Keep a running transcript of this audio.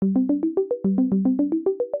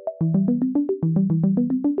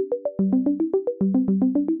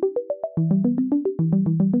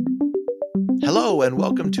Hello, and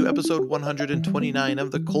welcome to episode 129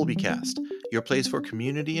 of the Colby Cast, your place for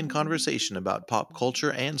community and conversation about pop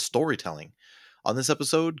culture and storytelling. On this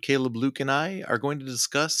episode, Caleb, Luke, and I are going to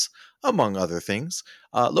discuss, among other things,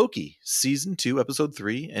 Loki, Season 2, Episode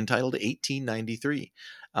 3, entitled 1893.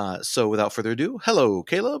 So without further ado, hello,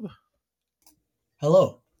 Caleb.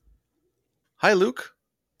 Hello. Hi, Luke.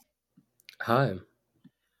 Hi.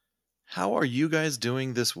 How are you guys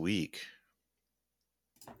doing this week?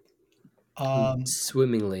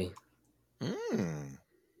 Swimmingly.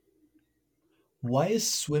 Why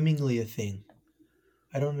is swimmingly a thing?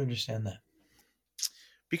 I don't understand that.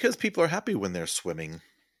 Because people are happy when they're swimming.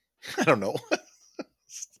 I don't know.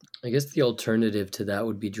 I guess the alternative to that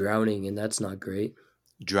would be drowning, and that's not great.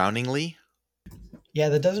 Drowningly? Yeah,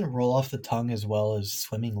 that doesn't roll off the tongue as well as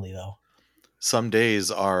swimmingly, though. Some days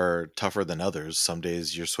are tougher than others. Some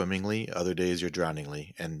days you're swimmingly, other days you're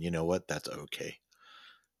drowningly. And you know what? That's okay.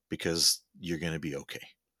 Because you're going to be okay.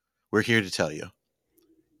 We're here to tell you.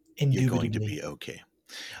 You're going to be okay.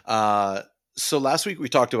 So last week we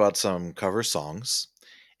talked about some cover songs.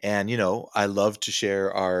 And, you know, I love to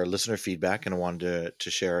share our listener feedback, and I wanted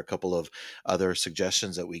to share a couple of other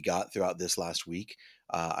suggestions that we got throughout this last week.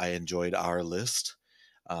 I enjoyed our list.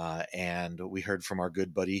 And we heard from our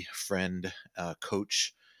good buddy, friend,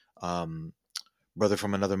 coach, brother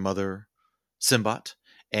from another mother, Simbat.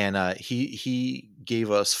 And he gave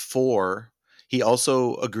us 4. He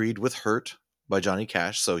also agreed with Hurt by Johnny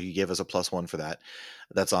Cash, so he gave us a +1 for that.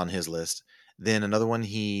 That's on his list. Then another one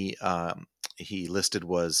he listed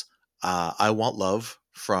was I Want Love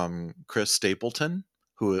from Chris Stapleton,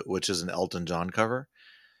 which is an Elton John cover.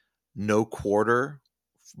 No Quarter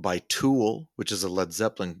by Tool, which is a Led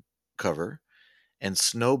Zeppelin cover, and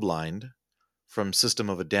Snowblind from System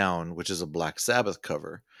of a Down, which is a Black Sabbath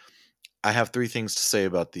cover. I have 3 things to say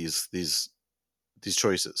about these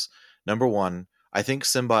choices. Number 1, I think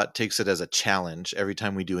Simbot takes it as a challenge every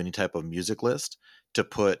time we do any type of music list to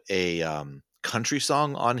put a country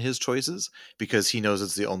song on his choices, because he knows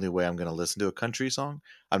it's the only way I'm going to listen to a country song.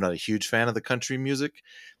 I'm not a huge fan of the country music.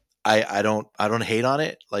 I don't hate on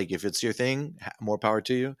it. Like, if it's your thing, more power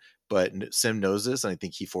to you. But Sim knows this, and I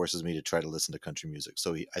think he forces me to try to listen to country music.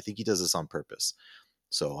 So I think he does this on purpose.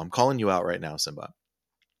 So I'm calling you out right now, Simba.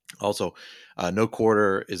 Also, No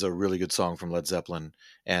Quarter is a really good song from Led Zeppelin,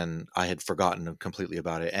 and I had forgotten completely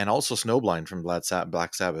about it. And also Snowblind from Black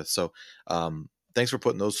Sabbath. So thanks for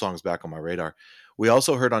putting those songs back on my radar. We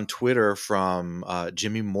also heard on Twitter from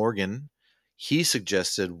Jimmy Morgan. He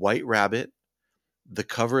suggested White Rabbit. The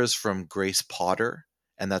cover is from Grace Potter,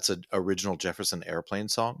 and that's an original Jefferson Airplane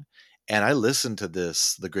song. And I listened to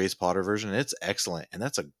the Grace Potter version, and it's excellent, and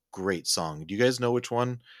that's a great song. Do you guys know which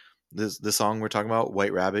one this song we're talking about,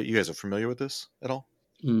 White Rabbit? You guys are familiar with this at all?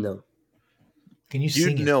 No. Can you You'd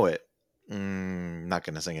sing it? know it. Not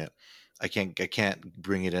going to sing it. I can't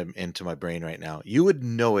bring it into my brain right now. You would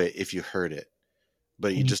know it if you heard it,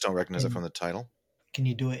 but you just don't recognize it from the title. Can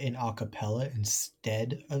you do it in a cappella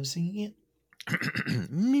instead of singing it?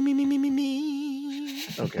 me.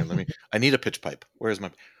 Okay, I need a pitch pipe. Where's my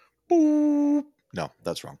boop? No,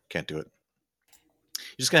 that's wrong. Can't do it.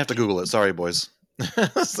 You're just gonna have to Google it. Sorry, boys. I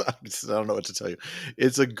don't know what to tell you.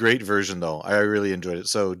 It's a great version, though. I really enjoyed it.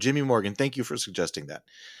 So, Jimmy Morgan, thank you for suggesting that.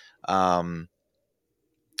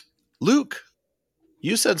 Luke,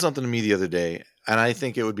 you said something to me the other day, and I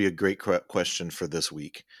think it would be a great question for this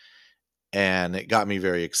week. And it got me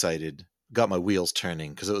very excited, got my wheels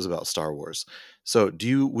turning, because it was about Star Wars. So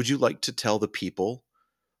would you like to tell the people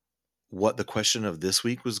what the question of this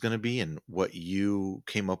week was going to be and what you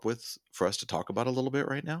came up with for us to talk about a little bit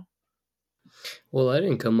right now? Well, I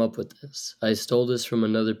didn't come up with this. I stole this from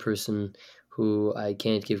another person who I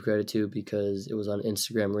can't give credit to because it was on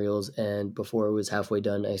Instagram Reels, and before it was halfway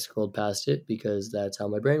done, I scrolled past it because that's how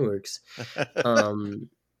my brain works. The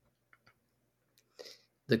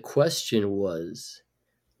question was,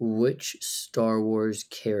 which Star Wars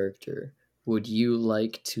character would you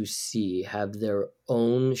like to see have their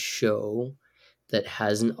own show that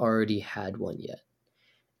hasn't already had one yet?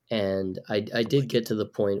 And I did get to the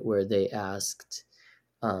point where they asked,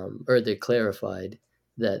 or they clarified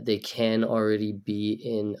that they can already be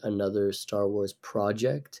in another Star Wars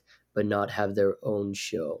project, but not have their own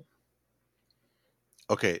show.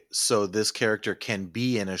 Okay, so this character can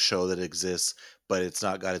be in a show that exists, but it's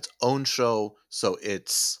not got its own show, so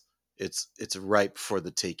it's ripe for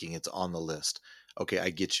the taking. It's on the list. Okay, I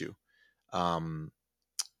get you.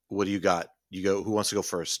 What do you got? You go. Who wants to go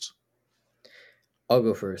first? I'll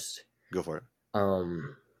go first. Go for it.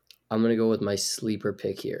 I'm gonna go with my sleeper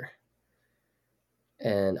pick here,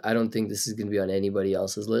 and I don't think this is gonna be on anybody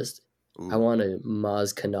else's list. Ooh. I want a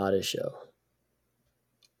Maz Kanata show.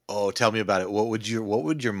 Oh, tell me about it. What would your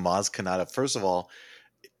Maz Kanata? First of all,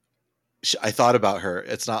 I thought about her.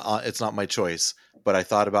 It's not my choice, but I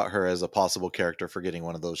thought about her as a possible character for getting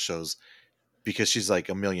one of those shows because she's like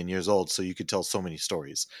a million years old, so you could tell so many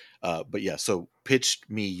stories. But yeah, so pitch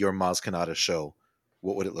me your Maz Kanata show.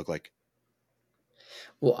 What would it look like?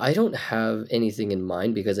 Well, I don't have anything in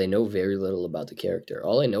mind because I know very little about the character.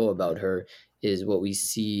 All I know about her is what we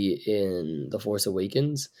see in The Force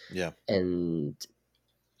Awakens, Yeah. and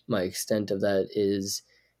my extent of that is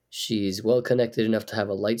she's well connected enough to have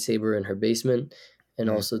a lightsaber in her basement and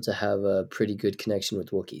Mm. also to have a pretty good connection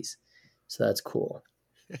with Wookiees. So that's cool.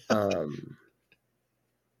 Um,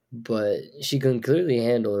 but she can clearly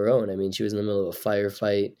handle her own. I mean, she was in the middle of a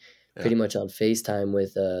firefight, Yeah. pretty much on FaceTime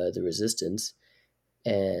with the Resistance,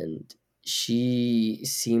 and she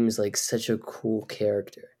seems like such a cool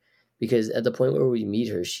character because at the point where we meet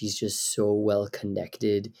her, she's just so well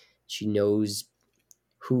connected. She knows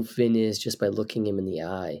who Finn is just by looking him in the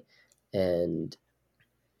eye, and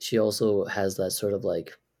she also has that sort of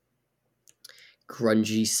like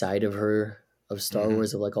grungy side of her of Star Hmm.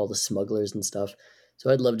 Wars of like all the smugglers and stuff. So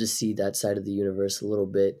I'd love to see that side of the universe a little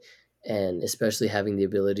bit, and especially having the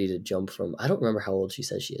ability to jump from I don't remember how old she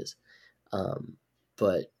says she is, um,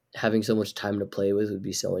 but having so much time to play with would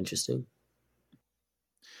be so interesting.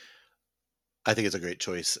 I think it's a great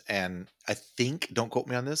choice, and I think don't quote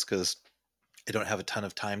me on this because I don't have a ton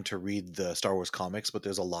of time to read the Star Wars comics, but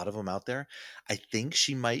there's a lot of them out there. I think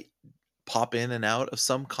she might pop in and out of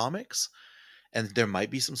some comics, and there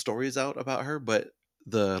might be some stories out about her, but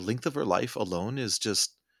the length of her life alone is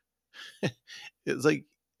just it's like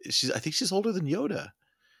I think she's older than Yoda.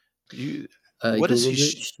 You I what is googled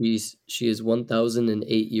it. she? She is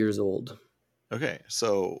 1,008 years old. Okay,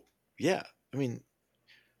 so yeah, I mean,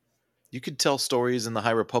 you could tell stories in the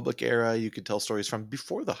High Republic era. You could tell stories from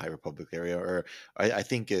before the High Republic era, or I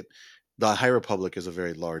think the High Republic is a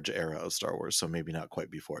very large era of Star Wars, so maybe not quite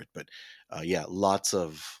before it, but yeah, lots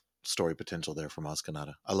of story potential there for Maz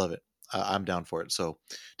Kanata. I love it. I'm down for it. So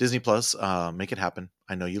Disney Plus, make it happen.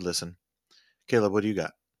 I know you listen. Caleb, what do you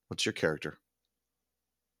got? What's your character?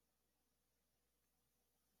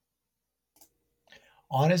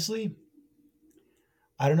 Honestly,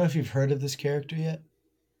 I don't know if you've heard of this character yet.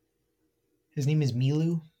 His name is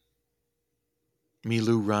Milu.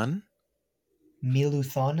 Milu Run? Milu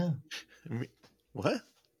Thana. Mi- What?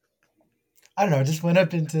 I don't know. I just went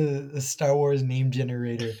up into the Star Wars name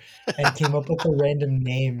generator and came up with a random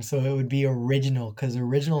name so it would be original because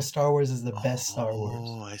original Star Wars is the best Star Wars.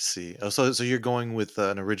 Oh, I see. Oh, so you're going with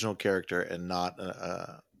an original character and not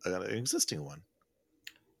an existing one.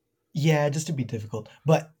 Yeah, just to be difficult.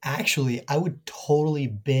 But actually, I would totally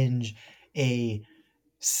binge a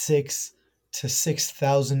 6 to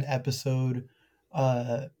 6,000 episode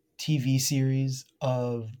uh, TV series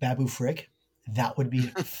of Babu Frick. That would be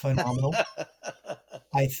phenomenal.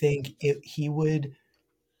 I think he would.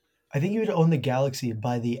 I think he would own the galaxy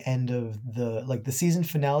by the end of the season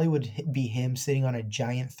finale would be him sitting on a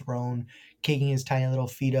giant throne, kicking his tiny little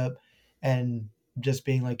feet up, and just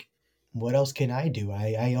being like, "What else can I do?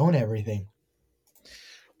 I own everything."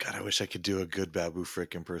 God, I wish I could do a good Babu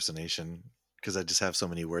Frick impersonation because I just have so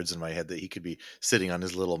many words in my head that he could be sitting on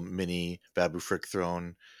his little mini Babu Frick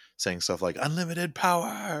throne saying stuff like unlimited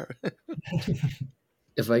power.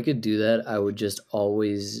 If I could do that, I would just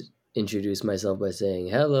always introduce myself by saying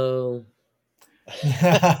hello.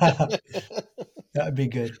 That would be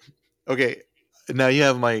good. Okay, now you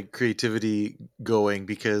have my creativity going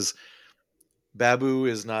because Babu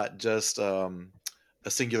is not just a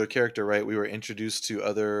singular character, right? We were introduced to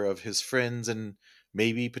other of his friends and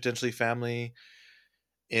maybe potentially family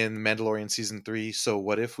in Mandalorian season 3. So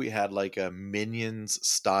what if we had like a Minions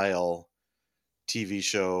style TV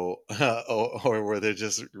show or where they're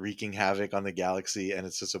just wreaking havoc on the galaxy and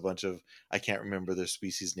it's just a bunch of I can't remember their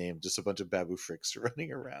species name, just a bunch of Babu Fricks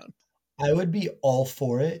running around. I would be all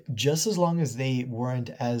for it, just as long as they weren't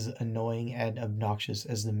as annoying and obnoxious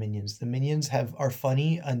as the minions. The minions have are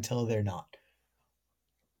funny until they're not.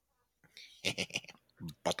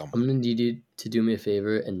 Bottom. I'm gonna need you to do me a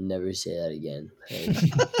favor and never say that again. Thanks.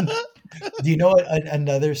 Do you know what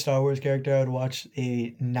another Star Wars character I would watch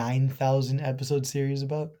a 9,000 episode series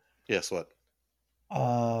about? Yes, what?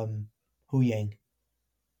 Um, Hu Yang.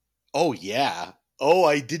 Oh yeah. Oh,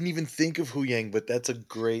 I didn't even think of Hu Yang, but that's a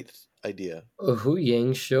great idea. A Hu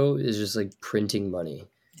Yang show is just like printing money.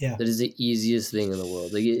 Yeah, That is the easiest thing in the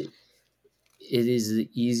world. It is the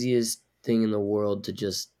easiest thing in the world to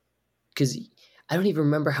just because I don't even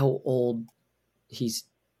remember how old he's.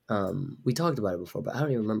 We talked about it before, but I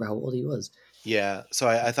don't even remember how old he was. Yeah, so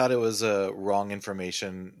I thought it was wrong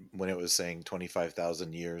information when it was saying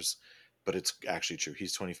 25,000 years, but it's actually true.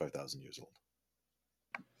 He's 25,000 years old.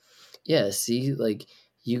 Yeah, see, like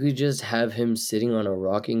you could just have him sitting on a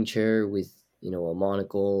rocking chair with, a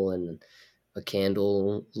monocle and a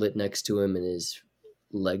candle lit next to him and his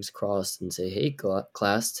legs crossed and say, "Hey,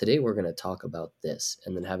 class, today we're going to talk about this,"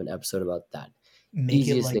 and then have an episode about that. Make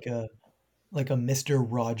it Easiest thing. like a Mr.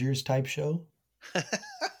 Rogers type show.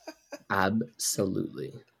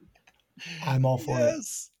 Absolutely. I'm all for it.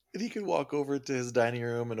 Yes. And he could walk over to his dining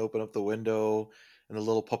room and open up the window, and the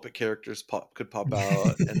little puppet characters could pop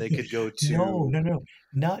out, and they could go No, to no,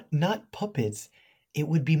 no. Not puppets. It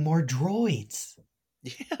would be more droids.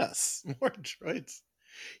 yes, more droids.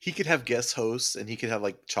 He could have guest hosts, and he could have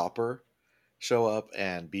like Chopper show up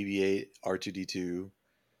and BB-8, R2D2,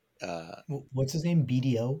 uh, What's his name?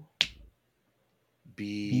 BDO?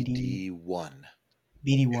 BD BD1.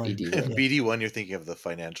 BD1. BD1. Yeah. BD1, you're thinking of the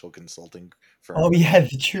financial consulting Oh firm. yeah,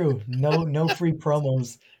 true. No free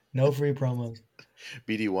promos. No free promos.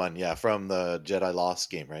 BD1, yeah, from the Jedi Lost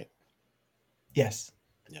game, right? Yes.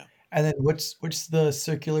 Yeah. And then what's the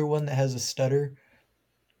circular one that has a stutter?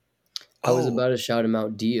 I was Oh, about to shout him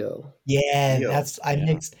out, Dio. Yeah, Dio. that's Yeah.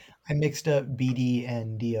 I mixed up BD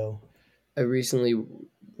and Dio. I recently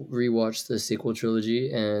rewatched the sequel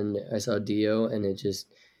trilogy and I saw Dio, and it just,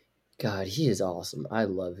 God, he is awesome. I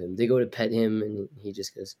love him. They go to pet him and he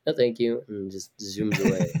just goes, "No, thank you," and just zooms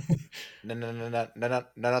away. No, no, no, no, no, no,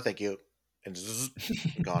 no, no, thank you. And zzz,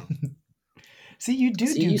 gone. See, you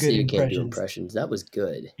See, do you say good you can't do impressions. impressions. That was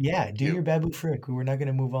good. Yeah, Thank do your you. Babu Frick. We're not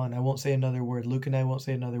gonna move on. I won't say another word. Luke and I won't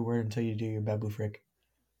say another word until you do your Babu Frick.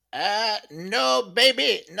 No,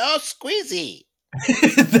 baby, no squeezy.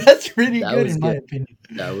 That's pretty That good was in my good. opinion.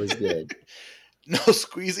 That was good. No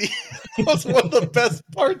squeezy. That was one of the best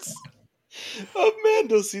parts of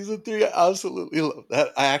Mando season 3. I absolutely love that.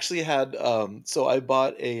 I actually had so I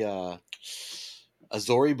bought a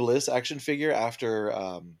Zori Bliss action figure after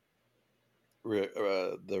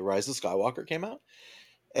the Rise of Skywalker came out,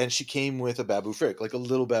 and she came with a Babu Frick, like a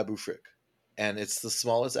little Babu Frick, and it's the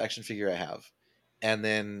smallest action figure I have. And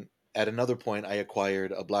then at another point, I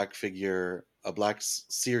acquired a black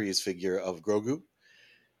series figure of Grogu.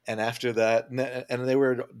 And after that, and they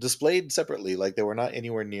were displayed separately, like they were not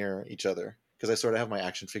anywhere near each other. Because I sort of have my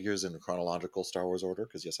action figures in chronological Star Wars order.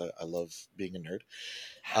 Because yes, I love being a nerd.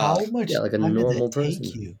 Uh, How much Yeah, like a time did normal it take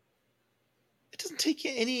person. you? it doesn't take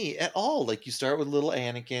you any at all. Like you start with little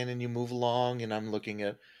Anakin and you move along, and I'm looking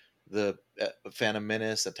at the Phantom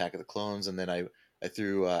Menace, Attack of the Clones, and then I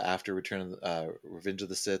threw after Return of Revenge of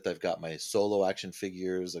the Sith. I've got my solo action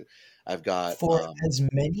figures. I've got For as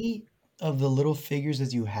many of the little figures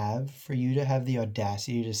as you have, for you to have the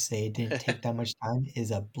audacity to say it didn't take that much time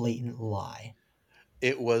is a blatant lie.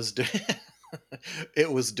 it was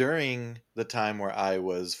it was during the time where I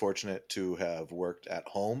was fortunate to have worked at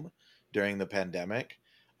home during the pandemic.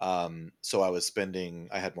 So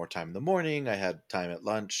I had more time in the morning. I had time at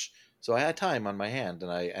lunch, so I had time on my hand,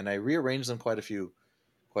 and I rearranged them quite a few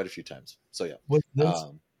times. So yeah, Was this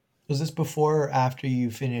um, was this before or after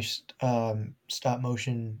you finished stop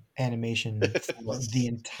motion animation for the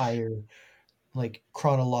entire like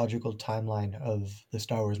chronological timeline of the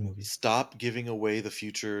Star Wars movies? stop giving away the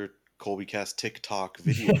future Colby Cast TikTok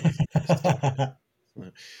videos. Stop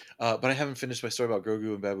it. But I haven't finished my story about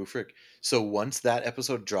Grogu and Babu Frick. So once that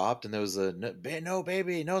episode dropped and there was a no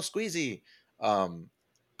baby, no squeezy, um,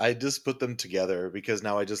 I just put them together because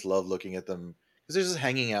now I just love looking at them because they're just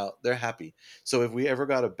hanging out. They're happy. So if we ever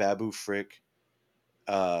got a Babu Frick,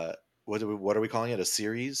 uh, what are we calling it? A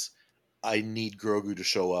series? I need Grogu to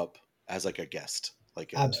show up as like a guest,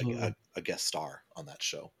 like Absolutely. a guest star on that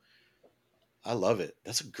show. I love it.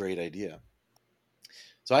 That's a great idea.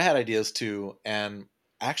 So I had ideas too, and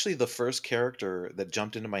actually, the first character that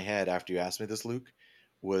jumped into my head after you asked me this, Luke,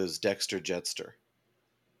 was Dexter Jetster.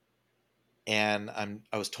 And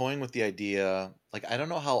I was toying with the idea, like I don't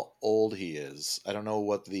know how old he is. I don't know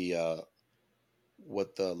what the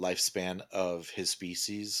lifespan of his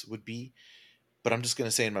species would be, but I'm just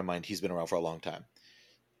gonna say in my mind he's been around for a long time.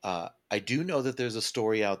 I do know that there's a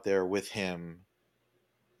story out there with him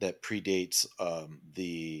that predates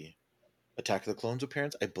the Attack of the Clones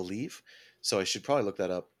appearance, I believe. So I should probably look that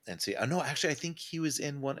up and see. I know actually I think he was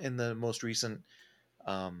in one in the most recent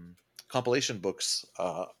um, compilation books,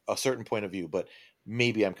 a certain point of view, but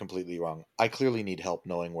maybe I'm completely wrong. I clearly need help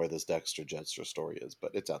knowing where this Dexter Jetster story is,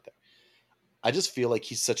 but it's out there. I just feel like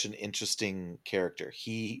he's such an interesting character.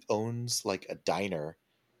 He owns like a diner,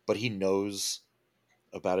 but he knows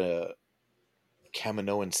about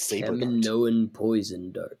Kaminoan saber dart. Kaminoan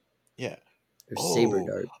poison dart. Yeah. Or saber Oh,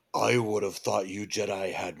 dart. I would have thought you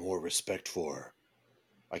Jedi had more respect for.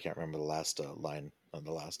 I can't remember the last line on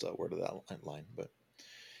the last word of that line, but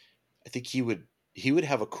I think he would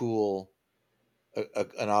have a cool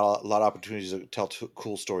a lot of opportunities to tell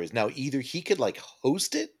cool stories. Now, either he could like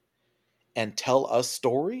host it and tell us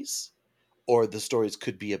stories, or the stories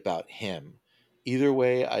could be about him. Either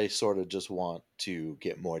way, I sort of just want to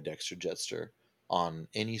get more Dexter Jetster on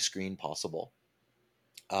any screen possible.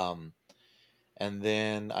 Um, and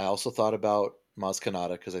then I also thought about Maz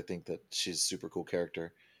Kanata because I think that she's a super cool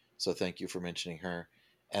character. So thank you for mentioning her.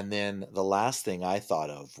 And then the last thing I thought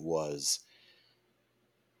of was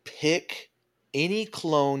pick any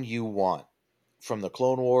clone you want from the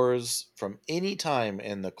Clone Wars, from any time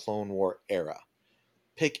in the Clone War era.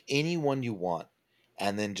 Pick any one you want,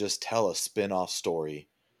 and then just tell a spin-off story,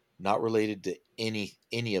 not related to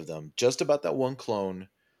any of them, just about that one clone,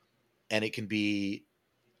 and it can be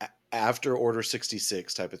after Order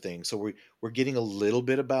 66 type of thing. So we're getting a little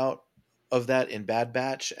bit about of that in Bad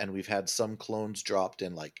Batch, and we've had some clones dropped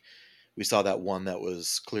in, like we saw that one that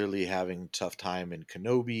was clearly having tough time in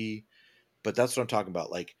Kenobi. But that's what I'm talking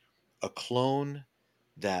about. Like a clone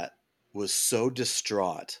that was so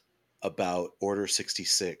distraught about Order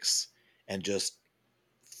 66 and just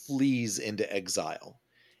flees into exile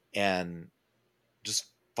and just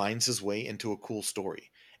finds his way into a cool story.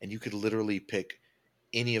 And you could literally pick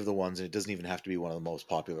any of the ones, and it doesn't even have to be one of the most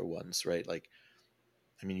popular ones, right? Like,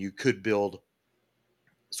 I mean, you could build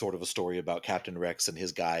sort of a story about Captain Rex and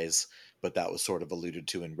his guys, but that was sort of alluded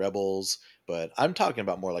to in Rebels. But I'm talking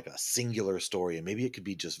about more like a singular story, and maybe it could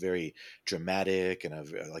be just very dramatic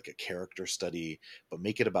and like a character study, but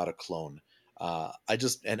make it about a clone. I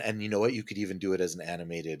just and you know what, you could even do it as an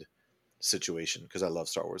animated situation because I love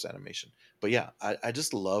Star Wars animation. But yeah, I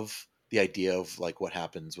just love the idea of like what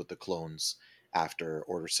happens with the clones after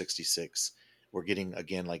Order 66. We're getting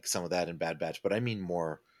again like some of that in Bad Batch, but I mean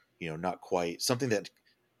more, not quite something that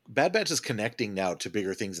Bad Batch is connecting now to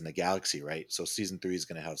bigger things in the galaxy, right? So season 3 is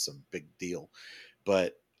going to have some big deal.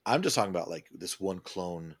 But I'm just talking about like this one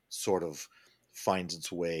clone sort of finds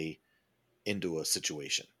its way into a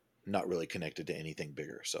situation, not really connected to anything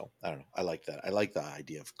bigger. So I don't know. I like that. I like the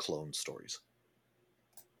idea of clone stories.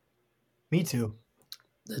 Me too.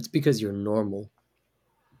 That's because you're normal.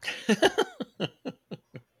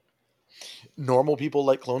 Normal people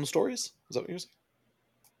like clone stories? Is that what you're saying?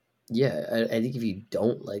 Yeah, I think if you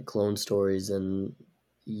don't like clone stories, then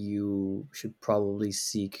you should probably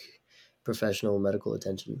seek professional medical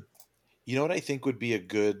attention. You know what I think would be a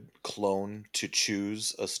good clone to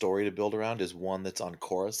choose a story to build around is one that's on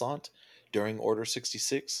Coruscant during Order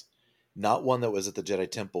 66. Not one that was at the Jedi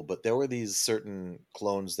Temple, but there were these certain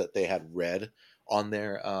clones that they had red on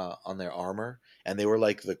their armor, and they were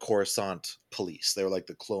like the Coruscant police. They were like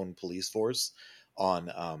the clone police force on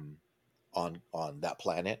on that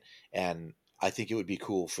planet, and I think it would be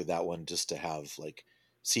cool for that one just to have like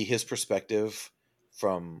see his perspective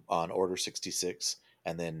from on Order 66,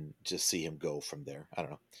 and then just see him go from there. I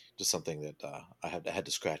don't know, just something that I had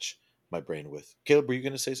to scratch my brain with. Caleb, were you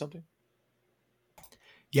going to say something?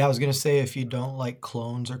 Yeah, I was gonna say if you don't like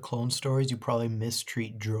clones or clone stories, you probably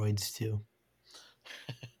mistreat droids too.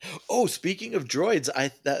 Oh, speaking of droids,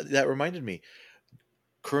 I that reminded me,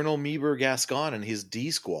 Colonel Meeber Gascon and his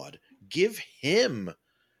D Squad. Give him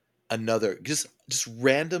another just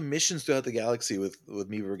random missions throughout the galaxy with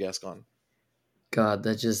Meeber Gascon. God,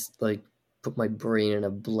 that just like put my brain in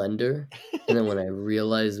a blender. And then when I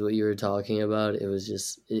realized what you were talking about, it was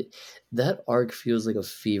just that arc feels like a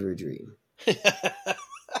fever dream.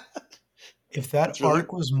 If that It's really.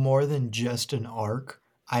 arc was more than just an arc,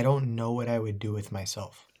 I don't know what I would do with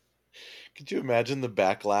myself. Could you imagine the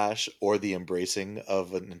backlash or the embracing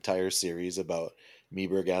of an entire series about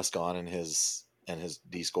Meeber Gascon and his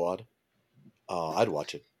D Squad? I'd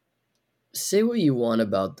watch it. Say what you want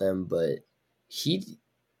about them, but he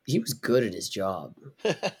he was good at his job.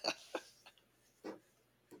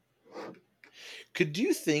 Could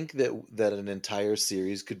you think that an entire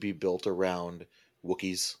series could be built around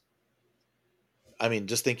Wookiees? I mean,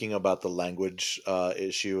 just thinking about the language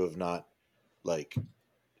issue of not like,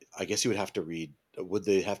 I guess you would have to read. Would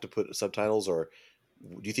they have to put subtitles, or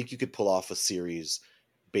do you think you could pull off a series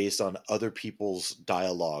based on other people's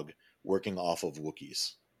dialogue working off of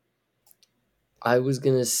Wookiees? I was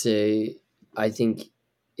gonna say I think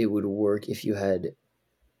it would work if you had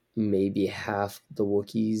maybe half the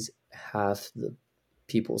Wookiees, half the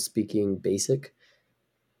people speaking basic.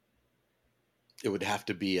 It would have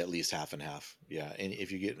to be at least half and half. Yeah, and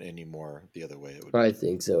if you get any more the other way, it would I be.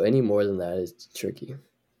 think so. Any more than that is tricky.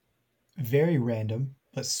 very random,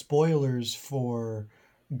 but spoilers for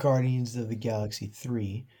Guardians of the Galaxy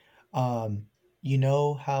 3. Um, you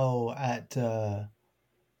know how at the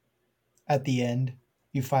end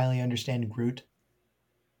you finally understand Groot?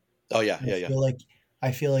 Oh yeah, I yeah, yeah. feel like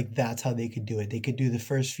I feel like that's how they could do it. They could do the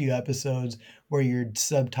first few episodes where you're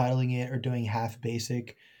subtitling it or doing half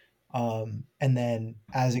basic, and then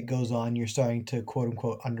as it goes on, you're starting to quote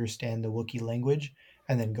unquote understand the Wookiee language,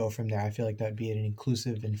 and then go from there. I feel like that'd be an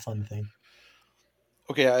inclusive and fun thing.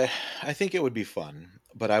 Okay, I think it would be fun,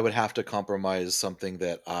 but I would have to compromise something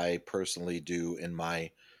that I personally do in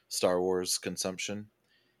my Star Wars consumption,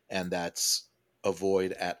 and that's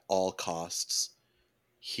avoid at all costs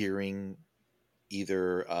hearing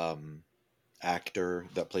either actor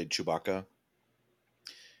that played Chewbacca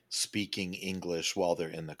speaking English while they're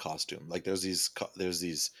in the costume. Like there's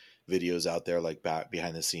these videos out there like back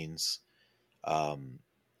behind the scenes um,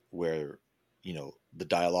 where the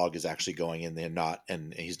dialogue is actually going and they're not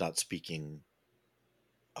and he's not speaking.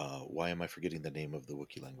 Why am I forgetting the name of the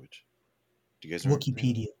Wookiee language? Do you guys remember the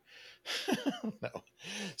name? Wikipedia. No.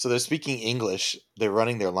 So they're speaking English. They're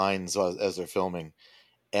running their lines as they're filming,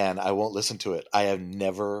 and I won't listen to it. I have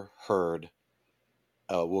never heard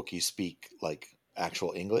a Wookiee speak like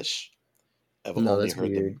actual English. I've No, only that's heard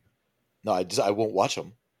weird. them. No, I won't watch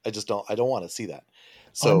them. I don't want to see that.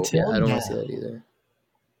 So Yeah, Until I don't want to see now. that either.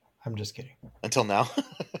 I'm just kidding. until now,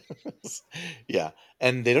 yeah,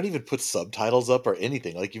 and they don't even put subtitles up or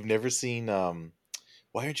anything. Like you've never seen.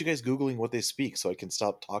 Why aren't you guys googling what they speak so I can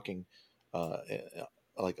stop talking?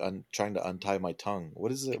 Like I'm trying to untie my tongue.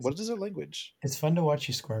 What is it? 'Cause What is their language? it's fun to watch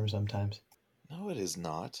you squirm sometimes. No, it is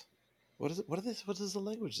not. What is it? What are this? What is the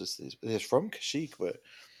language this is? It's from Kashyyyk, but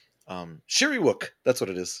Shiriwook. That's what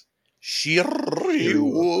it is. Sure.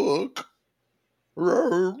 Shiriwook.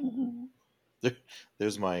 There,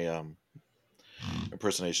 there's my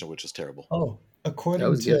impersonation, which is terrible. Oh, That according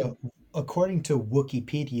was good. to according to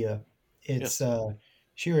Wikipedia, it's Yes.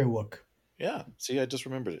 Shiriwook. Yeah. See, I just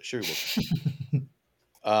remembered it. Shiriwook.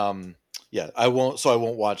 Um, yeah, I won't. So I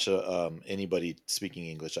won't watch anybody speaking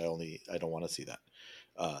English. I don't want to see that.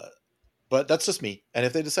 Uh, but that's just me. And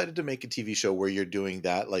if they decided to make a TV show where you're doing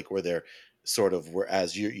that, like where they're sort of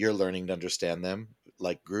whereas you're learning to understand them,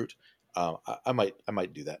 like Groot, I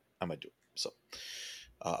might do that. I might do it. So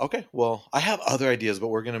okay, well, I have other ideas, but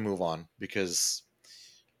we're gonna move on because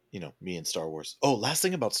me and Star Wars. Oh, last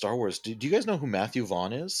thing about Star Wars. Do you guys know who Matthew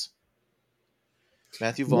Vaughn is?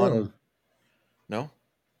 Matthew Vaughn? No, No.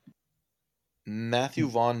 Matthew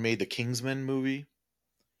Vaughn made the Kingsman movie.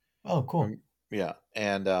 Oh, cool. Yeah,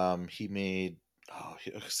 and he made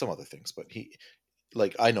some other things, but he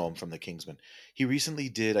like I know him from the Kingsman. He recently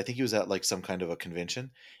did. I think he was at like some kind of a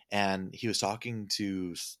convention, and he was talking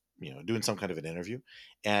to doing some kind of an interview,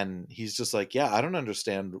 and he's just like, yeah, I don't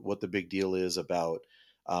understand what the big deal is about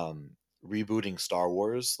um, rebooting Star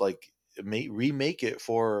Wars. Like, remake it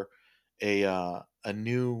for a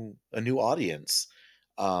new audience.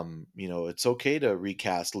 It's okay to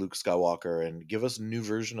recast Luke Skywalker and give us a new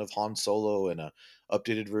version of Han Solo and a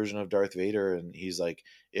updated version of Darth Vader. And he's like,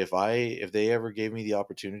 if they ever gave me the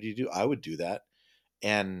opportunity to, I would do that.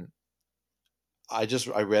 And I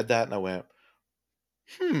read that and I went,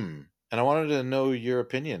 hmm. And I wanted to know your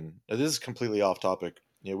opinion. Now, this is completely off topic.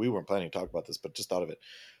 We weren't planning to talk about this, but just thought of it.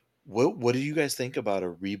 What do you guys think about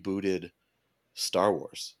a rebooted Star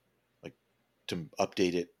Wars, like to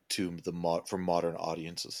update it to for modern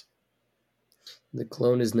audiences? the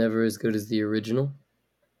clone is never as good as the original.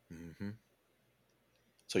 Hmm.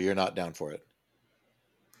 So you're not down for it?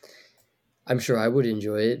 I'm sure I would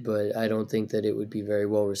enjoy it, but I don't think that it would be very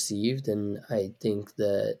well received, and I think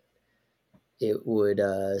that it would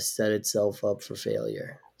set itself up for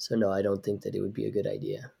failure. So no, I don't think that it would be a good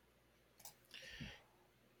idea. I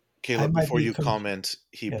Caleb, might before be you comment,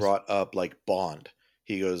 he yes. brought up like Bond.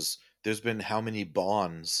 He goes, "There's been how many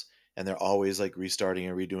Bonds, and they're always like restarting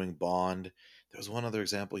and redoing Bond." There was one other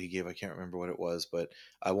example he gave. I can't remember what it was, but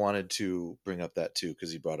I wanted to bring up that too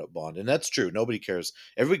because he brought up Bond, and that's true. Nobody cares.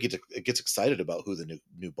 Everybody gets excited about who the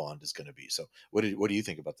new Bond is going to be. So, what do you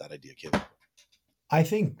think about that idea, Caleb? I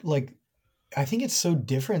think like I think it's so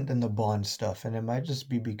different than the Bond stuff, and it might just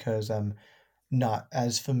be because I'm not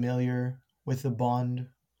as familiar with the Bond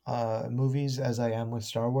movies as I am with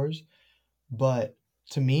Star Wars. But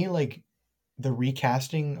to me, like the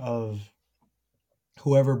recasting of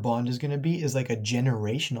whoever Bond is going to be is like a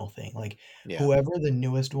generational thing. Like Yeah. whoever the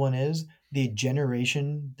newest one is, the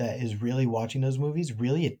generation that is really watching those movies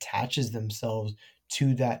really attaches themselves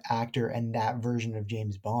to that actor and that version of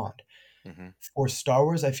James Bond. Hmm. For Star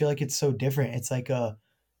Wars, I feel like it's so different.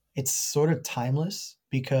 It's sort of timeless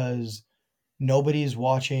because nobody's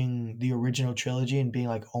watching the original trilogy and being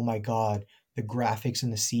like, "Oh my god, the graphics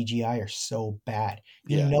and the CGI are so bad."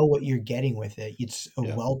 You Yeah, know what you're getting with it. It's a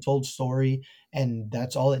yeah, well-told story, and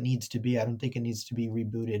that's all it needs to be. I don't think it needs to be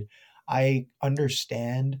rebooted. I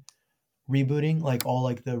understand rebooting, like all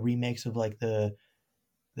like the remakes of like the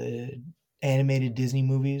animated Disney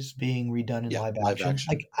movies being redone in yeah. live Live action. action.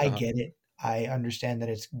 Like I get it. I understand that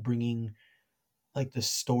it's bringing like the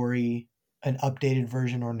story an updated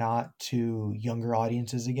version or not to younger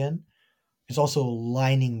audiences again. It's also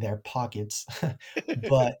lining their pockets.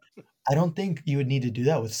 But I don't think you would need to do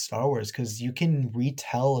that with Star Wars because you can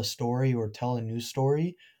retell a story or tell a new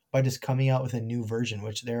story by just coming out with a new version,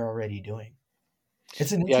 which they're already doing.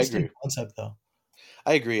 It's an Yeah, I interesting agree. concept, though.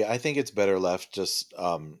 I agree. I think it's better left just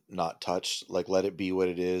not touched. Like let it be what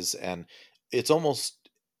it is, and it's almost,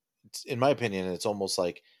 in my opinion, it's almost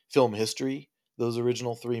like film history. Those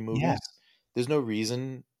original three Yeah, movies. There's no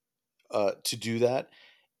reason to do that.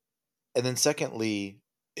 And then secondly,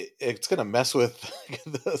 it's gonna mess with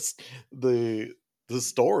the the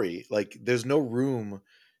story. Like there's no room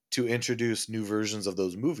to introduce new versions of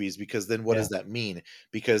those movies because then what yeah, does that mean?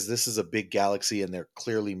 Because this is a big galaxy and they're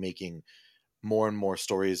clearly making more and more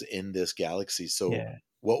stories in this galaxy. So yeah,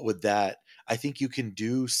 what would that, I think you can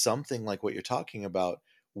do something like what you're talking about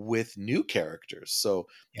with new characters. So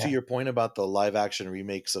to yeah, your point about the live action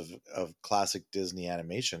remakes of classic Disney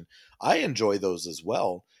animation, I enjoy those as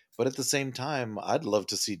well. But at the same time, I'd love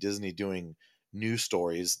to see Disney doing new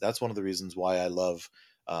stories. That's one of the reasons why I love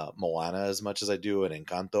Moana as much as I do and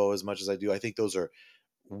Encanto as much as I do. I think those are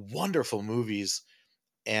wonderful movies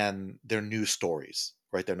and they're new stories,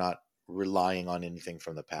 right? They're not relying on anything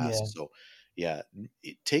from the yeah, past. So, yeah,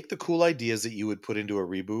 take the cool ideas that you would put into a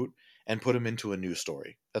reboot and put them into a new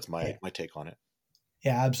story. That's yeah. my take on it.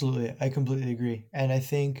 Yeah, absolutely. I completely agree. And I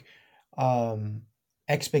think um,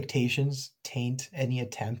 expectations taint any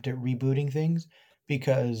attempt at rebooting things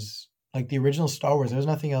because, like the original Star Wars, there's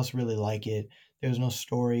nothing else really like it. There was no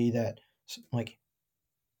story that, like,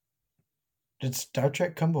 did Star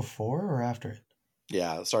Trek come before or after it?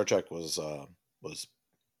 Yeah, Star Trek was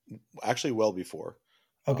actually well before.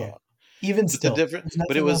 Okay. Uh, Even It's a still, different, there's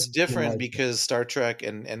but it nothing else was really different like it. because Star Trek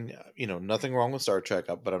and nothing wrong with Star Trek,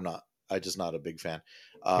 but I just not a big fan.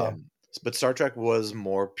 Yeah. But Star Trek was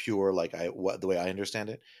more pure, like the way I understand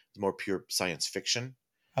it, it's more pure science fiction,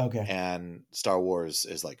 Okay. and Star Wars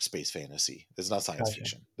is like space fantasy. It's not science Gotcha.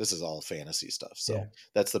 fiction. This is all fantasy stuff. So Yeah.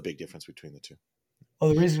 that's the big difference between the two.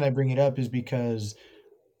 Well, the reason I bring it up is because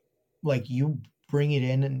like you bring it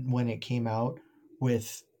in when it came out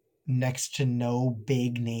with next to no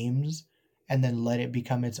big names and then let it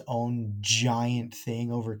become its own giant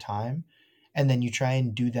thing over time and then you try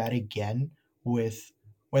and do that again with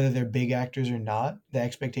whether they're big actors or not the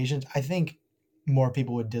expectations I think more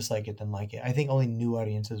people would dislike it than like it. I think only new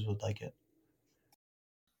audiences would like it.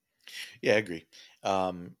 Yeah, I agree.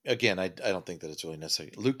 Again, I don't think that it's really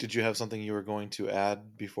necessary. Luke, did you have something you were going to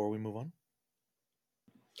add before we move on?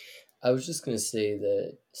 I was just going to say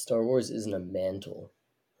that Star Wars isn't a mantle,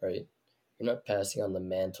 right? You're not passing on the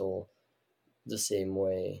mantle the same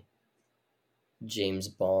way James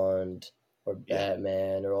Bond or Yeah,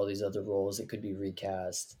 Batman or all these other roles that could be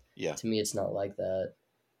recast. yeah. To me, it's not like that.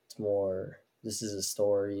 It's more, this is a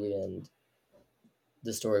story, and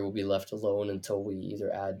the story will be left alone until we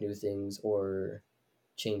either add new things or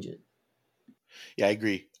change it. Yeah, I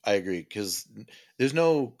agree. I agree because there's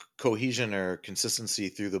no cohesion or consistency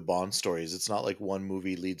through the Bond stories. It's not like one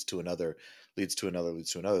movie leads to another, leads to another,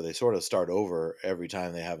 leads to another. They sort of start over every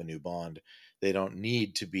time they have a new Bond. They don't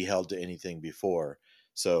need to be held to anything before.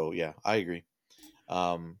 So yeah, I agree.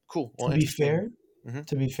 Cool. Well, To be interesting. fair, Hmm.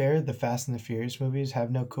 the Fast and the Furious movies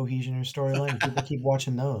have no cohesion or storyline and people keep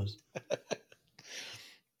watching those.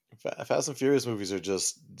 Fast and Furious movies are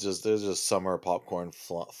just they're just summer popcorn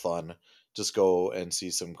fun. Just go and see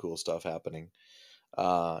some cool stuff happening.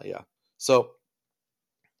 Yeah. So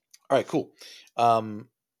all right, cool. Um,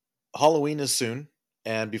 Halloween is soon,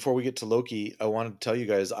 and before we get to Loki, I wanted to tell you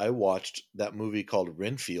guys I watched that movie called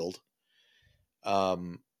Renfield.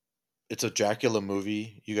 Um, it's a Dracula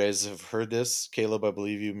movie. You guys have heard this, Caleb? I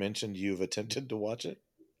believe you mentioned you've attempted to watch it.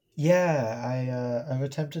 Yeah, I've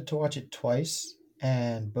attempted to watch it twice,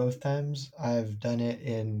 and both times I've done it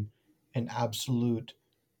in an absolute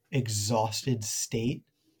exhausted state.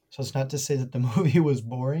 So it's not to say that the movie was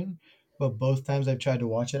boring, but both times I've tried to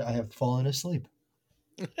watch it, I have fallen asleep.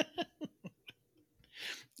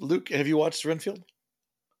 Luke, have you watched Renfield?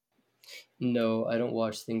 No, I don't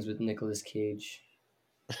watch things with Nicolas Cage.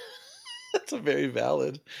 That's a very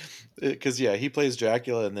valid, because yeah, he plays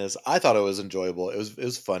Dracula in this. I thought it was enjoyable. It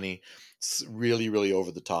was funny. It's really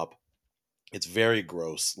over the top. It's very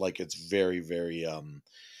gross. Like it's very very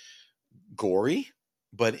gory,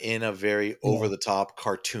 but in a very over Yeah, the top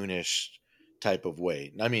cartoonish type of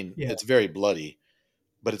way. I mean, yeah, it's very bloody,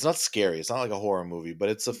 but it's not scary. It's not like a horror movie, but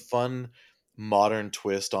it's a fun modern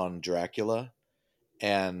twist on Dracula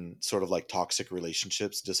and sort of like toxic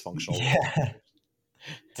relationships, dysfunctional yeah. relationships.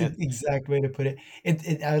 It's And an exact way to put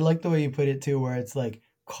it. I like the way you put it too, where it's like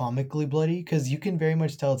comically bloody, because you can very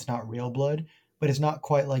much tell it's not real blood, but it's not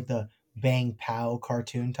quite like the bang pow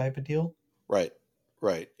cartoon type of deal. right,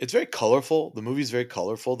 right. It's very colorful. The movie's very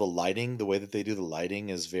colorful. The lighting, the way that they do the lighting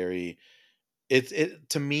is very it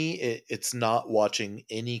to me it's not watching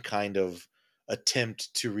any kind of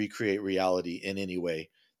attempt to recreate reality in any way.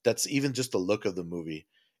 That's even just the look of the movie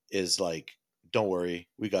is like, don't worry,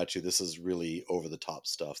 we got you. This is really over the top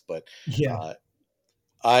stuff. But Yeah, uh,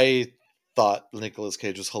 I thought Nicolas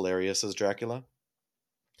Cage was hilarious as Dracula.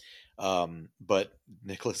 But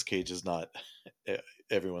Nicolas Cage is not e-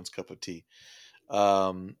 everyone's cup of tea.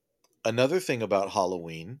 Um, Another thing about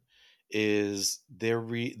Halloween is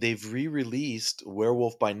they've re-released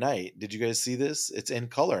Werewolf by Night. Did you guys see this? It's in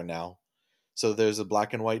color now. So there's a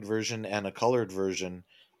black and white version and a colored version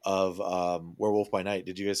of Werewolf by Night.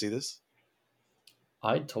 Did you guys see this?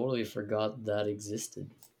 I totally forgot that existed.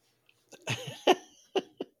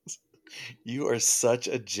 You are such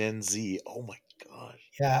a Gen Z. Oh my gosh.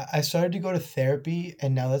 yeah. I started to go to therapy,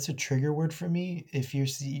 and now that's a trigger word for me. If you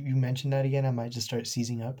mention that again, I might just start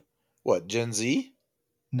seizing up. What, Gen Z?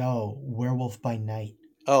 No, Werewolf by Night.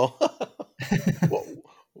 Oh. Well,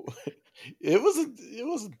 it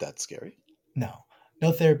wasn't that scary. No,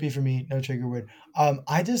 no therapy for me. No trigger word.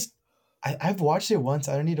 I've watched it once.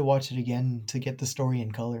 I don't need to watch it again to get the story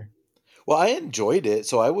in color. Well, I enjoyed it,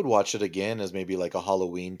 so I would watch it again as maybe like a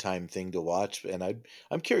Halloween time thing to watch, and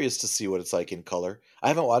I'm curious to see what it's like in color. I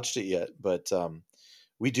haven't watched it yet, but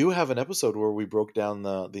we do have an episode where we broke down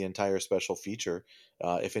the entire special feature.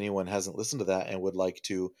 If anyone hasn't listened to that and would like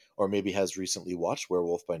to, or maybe has recently watched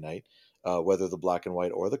Werewolf by Night, whether the black and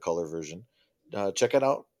white or the color version, check it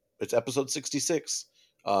out. It's episode 66.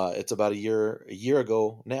 It's about a year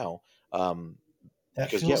ago now. Um,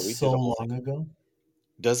 That because yeah, feels we did so a whole thing. long ago.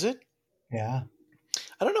 Does it? Yeah,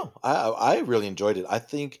 I don't know. I really enjoyed it.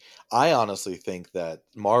 I honestly think that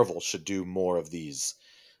Marvel should do more of these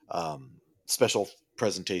special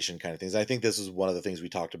presentation kind of things. I think this is one of the things we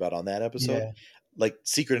talked about on that episode. yeah. Like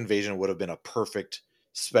Secret Invasion would have been a perfect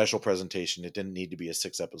special presentation. It didn't need to be a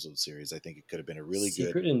 6 episode series. I think it could have been a really good.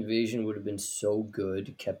 Secret Invasion would have been so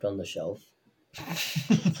good kept on the shelf.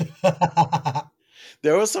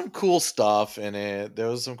 There was some cool stuff in it. There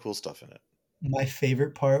was some cool stuff in it. My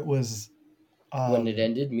favorite part was, When it um,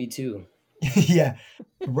 ended, me too. yeah,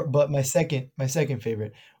 but my second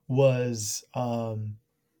favorite was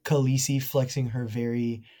Khaleesi flexing her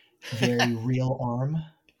very, very real arm.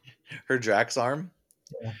 Her Drax arm,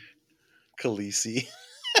 Yeah, Khaleesi,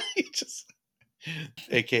 he just,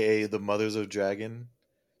 aka the Mothers of Dragons,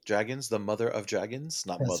 the Mother of Dragons,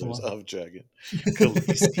 not that's the Mothers one. of Dragon,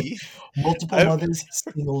 Khaleesi. Multiple I mothers,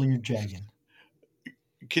 single ear dragon.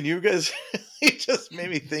 Can you guys? It just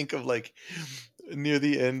made me think of like near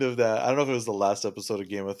the end of that. I don't know if it was the last episode of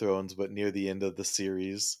Game of Thrones, but near the end of the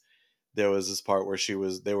series, there was this part where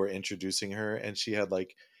they were introducing her, and she had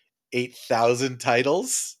like 8,000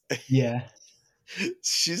 titles. Yeah,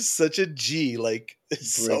 She's such a G. Like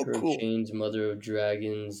it's so Breaker of cool. Chains, Mother of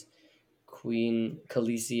Dragons, Queen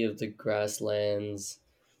Khaleesi of the Grasslands,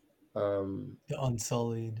 um, the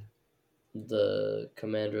Unsullied. the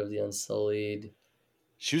Commander of the Unsullied,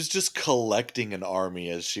 She was just collecting an army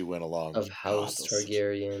as she went along. of God, House that's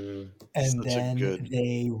Targaryen. And such a then good.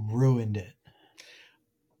 they ruined it.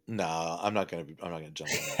 Nah, I'm not gonna jump on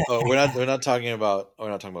that. Oh, we're not talking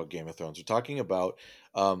about Game of Thrones. We're talking about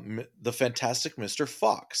the Fantastic Mr.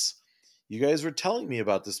 Fox. You guys were telling me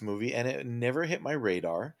about this movie, and it never hit my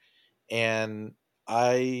radar. And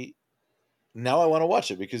I now I want to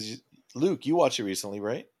watch it because Luke, you watched it recently,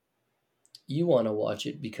 right? You want to watch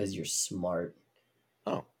it because you're smart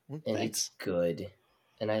Oh, well, and it's thanks. good.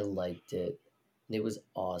 And I liked it. It was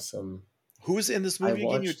awesome. Who's in this I movie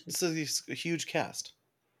again? watched it. It's a huge cast.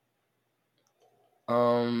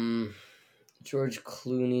 Um, George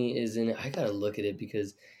Clooney is in it. I gotta look at it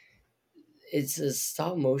because it's a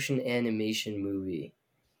stop motion animation movie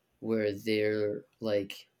where they're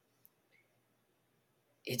like,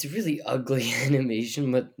 it's really ugly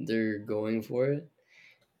animation, but they're going for it.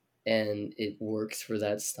 And it works for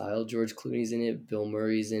that style. George Clooney's in it, Bill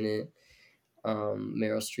Murray's in it,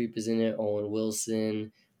 Meryl Streep is in it, Owen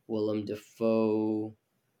Wilson, Willem Dafoe.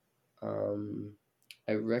 Um,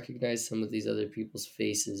 I recognize some of these other people's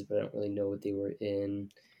faces, but I don't really know what they were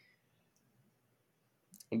in.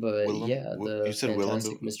 But yeah, You the said Willem,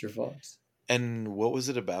 Fantastic Mr. Fox. and what was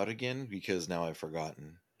it about again? Because now I've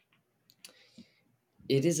forgotten.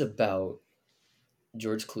 It is about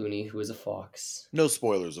George Clooney, who is a fox. No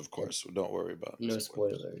spoilers, of And course. Don't worry about no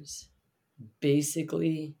spoilers. spoilers.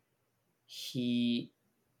 Basically, he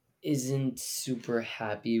isn't super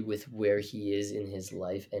happy with where he is in his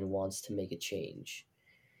life and wants to make a change.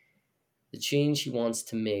 The change he wants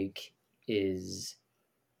to make is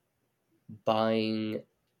buying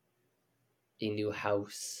a new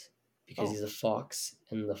house because Oh, he's a fox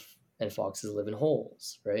and foxes live in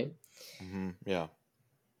holes, right? yeah.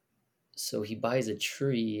 So he buys a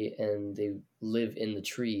tree and they live in the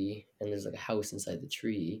tree and there's like a house inside the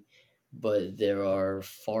tree, but there are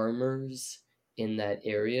farmers in that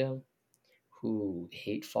area who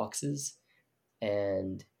hate foxes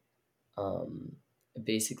and um,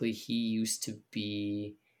 basically he used to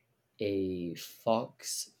be a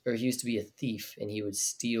fox or he used to be a thief and he would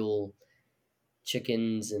steal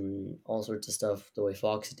chickens and all sorts of stuff the way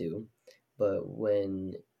foxes do. But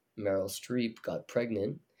when Meryl Streep got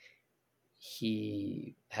pregnant,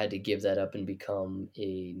 he had to give that up and become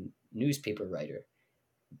a newspaper writer.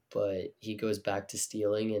 But he goes back to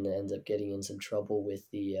stealing and ends up getting in some trouble with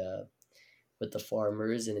the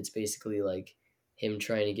farmers, and it's basically like him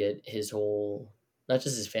trying to get his whole, not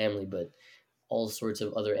just his family, but all sorts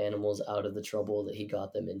of other animals out of the trouble that he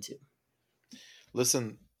got them into.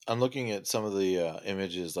 Listen, I'm looking at some of the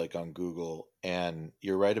images like on Google, and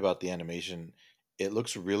you're right about the animation. It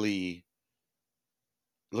looks really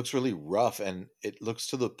rough, and it looks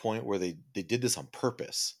to the point where they did this on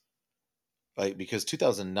purpose. Like because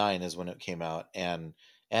 2009 is when it came out, and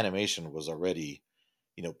animation was already,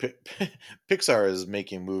 Pixar is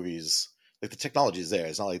making movies like the technology is there.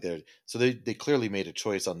 It's not like they're so they clearly made a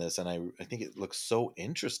choice on this, and I think it looks so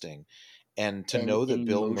interesting, and to And know that in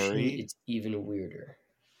Bill motion, Murray. it's even weirder.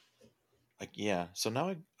 Like yeah, so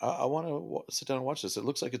now I want to sit down and watch this. It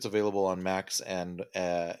looks like it's available on Max and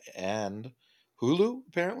Hulu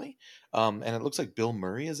apparently, and it looks like Bill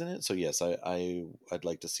Murray is in it. So yes, I'd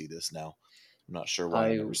like to see this now. I'm not sure why I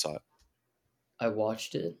I never saw I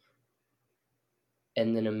watched it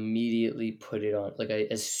and then immediately put it on. Like I,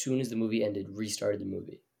 as soon as the movie ended, restarted the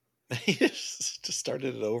movie. it. Just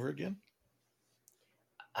started it over again.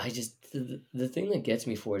 I just the thing that gets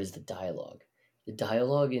me for it is the dialogue. The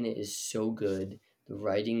dialogue in it is so good. The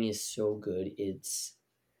writing is so good. It's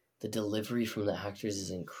the delivery from the actors is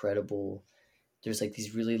incredible. There's like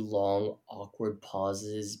these really long, awkward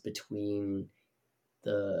pauses between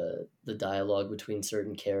the dialogue between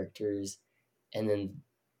certain characters, and then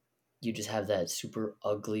you just have that super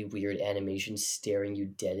ugly, weird animation staring you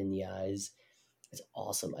dead in the eyes. It's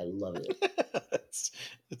awesome. I love it. It's-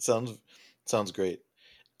 it sounds great.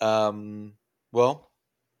 Um, well,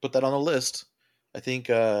 put that on the list. I think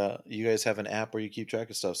you guys have an app where you keep track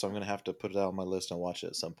of stuff, so I'm gonna have to put it out on my list and watch it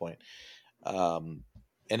at some point. Um,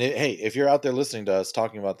 hey, if you're out there listening to us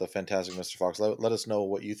talking about the Fantastic Mr. Fox, let us know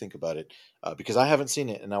what you think about it because I haven't seen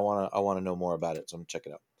it and I wanna know more about it, so I'm gonna check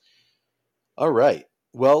it out. All right,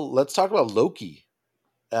 well, let's talk about Loki,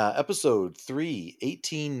 episode 3,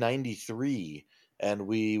 1893. And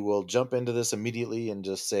we will jump into this immediately and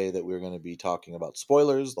just say that we're going to be talking about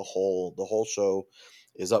spoilers. The whole show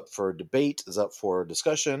is up for debate, is up for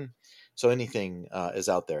discussion. So anything is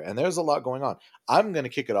out there, and there's a lot going on. I'm going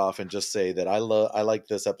to kick it off and just say that I like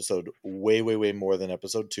this episode way way way more than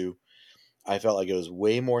episode 2. I felt like it was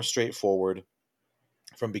way more straightforward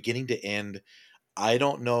from beginning to end. I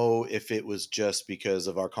don't know if it was just because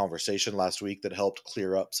of our conversation last week that helped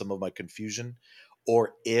clear up some of my confusion,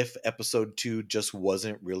 or if episode 2 just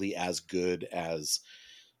wasn't really as good as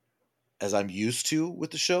I'm used to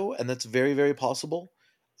with the show, and that's very very possible.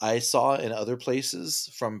 I saw in other places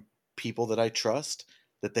from people that I trust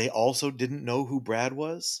that they also didn't know who Brad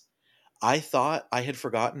was. I thought I had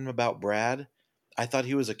forgotten about Brad. I thought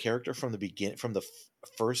he was a character from the from the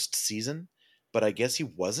first season, but I guess he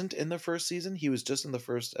wasn't in the first season. He was just in the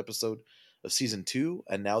first episode of season 2,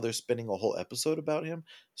 and now they're spending a whole episode about him.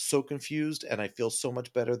 So confused, and I feel so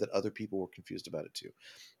much better that other people were confused about it too.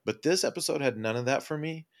 But this episode had none of that for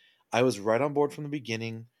me. I was right on board from the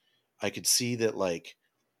beginning. I could see that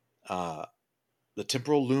uh the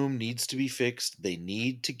temporal loom needs to be fixed. They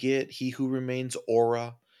need to get He Who Remains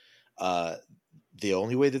aura. Uh, the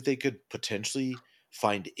only way that they could potentially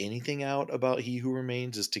find anything out about He Who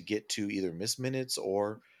Remains is to get to either Miss Minutes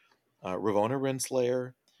or Ravonna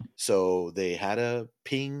Renslayer. So they had a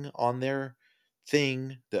ping on their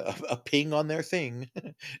thing, a ping on their thing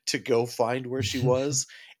to go find where she was,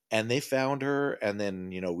 and they found her. And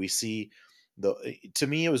then we see to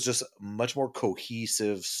me it was just a much more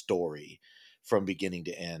cohesive story from beginning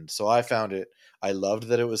to end. So I found it. I loved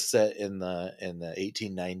that it was set in the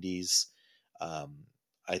 1890s. Um,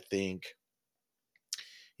 I think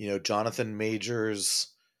Jonathan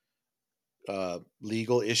Majors,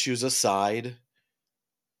 legal issues aside,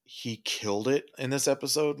 he killed it in this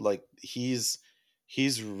episode. Like he's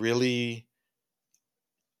really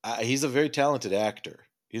he's a very talented actor.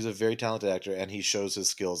 He's a very talented actor, and he shows his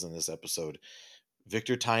skills in this episode.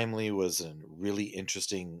 Victor Timely was really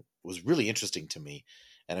interesting to me,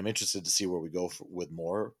 and I'm interested to see where we go with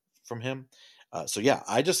more from him. So yeah,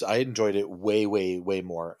 I enjoyed it way way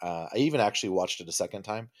more. I even actually watched it a second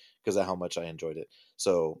time because of how much I enjoyed it.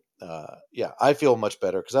 So yeah, I feel much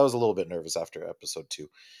better because I was a little bit nervous after episode 2,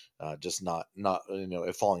 just not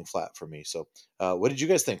it falling flat for me. So what did you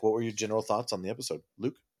guys think? What were your general thoughts on the episode,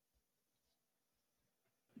 Luke?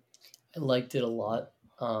 I liked it a lot.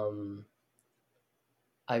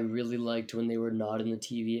 I really liked when they were not in the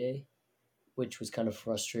TVA, which was kind of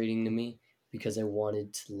frustrating to me because I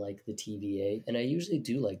wanted to like the TVA, and I usually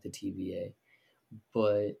do like the TVA,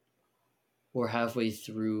 but we're halfway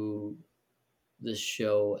through the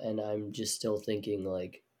show, and I'm just still thinking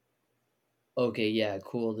like, okay, yeah,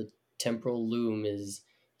 cool. The temporal loom is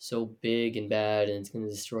so big and bad, and it's going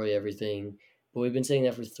to destroy everything. But we've been saying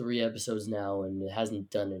that for 3 episodes now, and it hasn't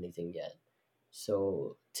done anything yet.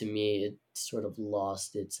 So to me, it sort of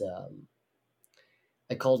lost its.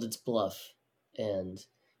 I called its bluff, and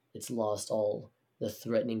it's lost all the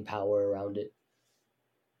threatening power around it.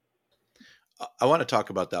 I want to talk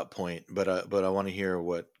about that point, but I want to hear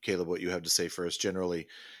what you have to say first, generally,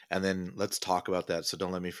 and then let's talk about that. So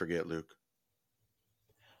don't let me forget, Luke.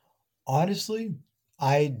 Honestly,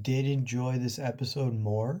 I did enjoy this episode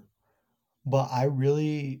more, but I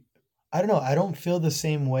don't know, I don't feel the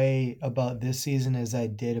same way about this season as I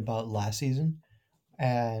did about last season,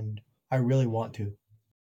 and I really want to.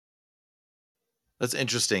 That's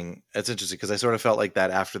interesting. That's interesting because I sort of felt like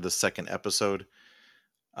that after the second episode,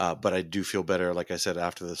 but I do feel better, like I said,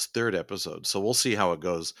 after this third episode. So we'll see how it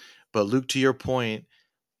goes. But Luke, to your point,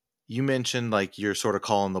 you mentioned like you're sort of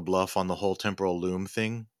calling the bluff on the whole temporal loom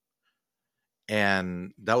thing,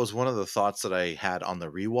 and that was one of the thoughts that I had on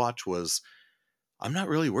the rewatch was I'm not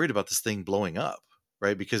really worried about this thing blowing up,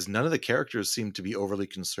 right? Because none of the characters seem to be overly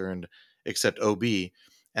concerned except OB.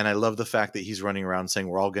 And I love the fact that he's running around saying,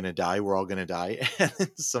 "We're all going to die. We're all going to die." And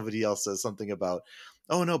then somebody else says something about,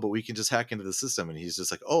 "Oh, no, but we can just hack into the system." And he's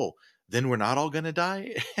just like, "Oh, then we're not all going to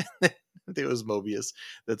die." And it was Mobius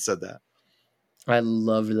that said that. I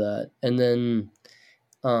loved that. And then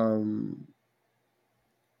um,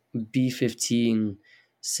 B-15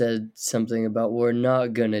 said something about we're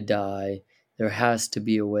not gonna die. There has to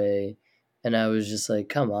be a way. And I was just like,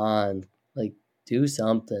 come on, like do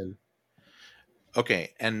something.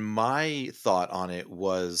 Okay. And my thought on it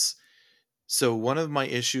was so one of my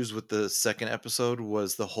issues with the second episode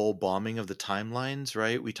was the whole bombing of the timelines,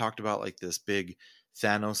 right? We talked about like this big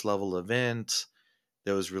Thanos level event.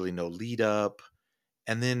 There was really no lead up.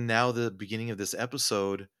 And then now the beginning of this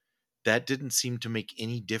episode, that didn't seem to make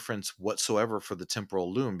any difference whatsoever for the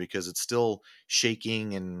temporal loom because it's still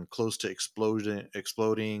shaking and close to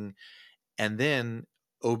exploding. And then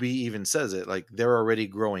OB even says it like they're already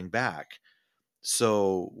growing back.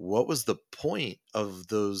 So, what was the point of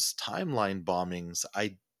those timeline bombings?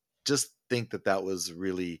 I just think that was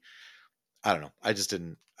really, I don't know. I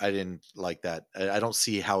didn't like that. I don't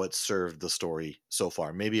see how it served the story so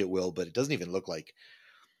far. Maybe it will, but it doesn't even look like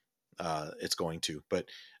it's going to. But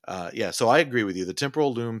yeah, so I agree with you. The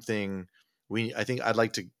temporal loom thing, I think I'd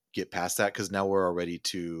like to get past that because now we're already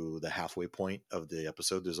to the halfway point of the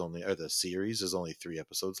episode. The series. There's only 3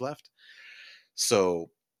 episodes left. So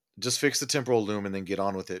just fix the temporal loom and then get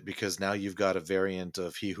on with it because now you've got a variant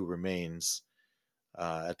of He Who Remains.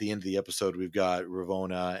 At the end of the episode, we've got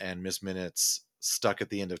Ravonna and Miss Minutes stuck at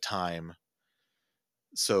the end of time.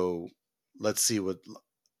 So let's see what.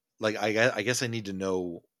 Like I guess I need to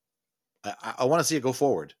know. I want to see it go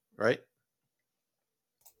forward, right?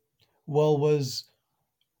 Well, was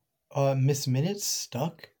Miss Minutes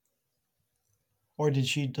stuck, or did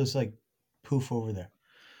she just like poof over there?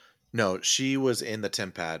 No, she was in the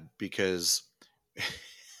temp pad because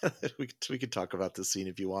we could talk about this scene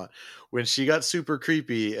if you want. When she got super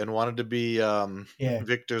creepy and wanted to be Yeah,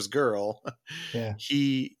 Victor's girl, yeah,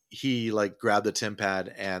 he like grabbed the temp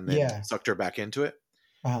pad and then yeah. sucked her back into it.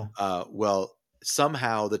 Uh-huh. Well,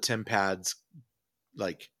 somehow the temp pads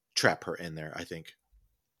like trap her in there. I think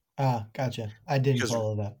Ah, gotcha. I didn't because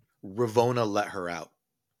follow that. Ravonna let her out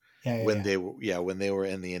Yeah, yeah, when yeah. they were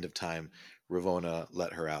in the end of time. Ravonna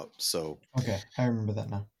let her out. So Okay, I remember that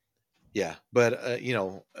now. yeah, but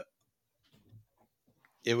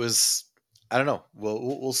it was. I don't know.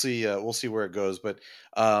 We'll see. We'll see where it goes. But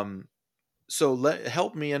um, so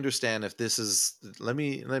help me understand if this is. Let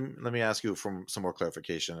me ask you for some more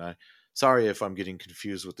clarification. Sorry if I'm getting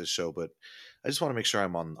confused with this show, but I just want to make sure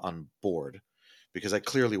I'm on board because I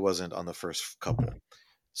clearly wasn't on the first couple.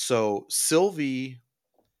 So Sylvie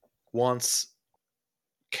wants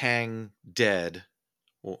Kang dead.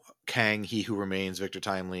 Well, Kang, he who remains, Victor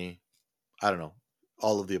Timely. I don't know,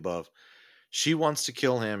 all of the above. She wants to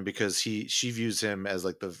kill him because she views him as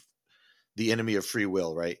like the enemy of free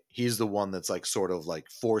will, right? He's the one that's like sort of like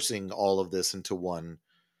forcing all of this into one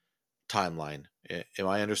timeline. Am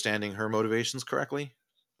I understanding her motivations correctly?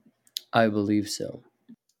 I believe so.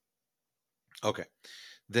 Okay.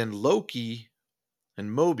 Then Loki and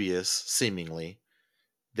Mobius, seemingly,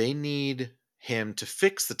 they need him to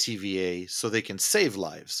fix the TVA so they can save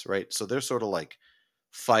lives, right? So they're sort of like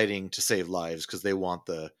fighting to save lives because they want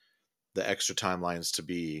the extra timelines to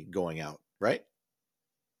be going out, right?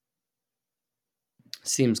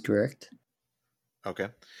 Seems correct. Okay.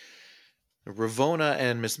 Ravona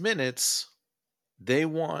and Miss Minutes, they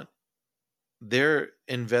want they're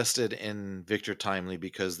invested in Victor Timely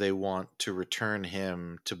because they want to return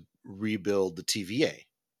him to rebuild the TVA,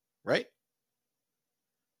 right?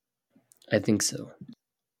 I think so.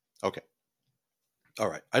 Okay. All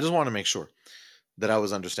right. I just want to make sure that I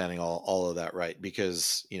was understanding all of that right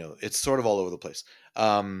because, it's sort of all over the place.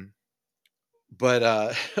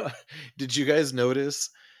 But did you guys notice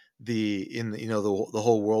the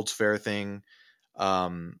whole World's Fair thing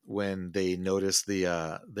when they noticed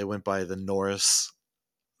they went by the Norris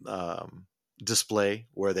um, display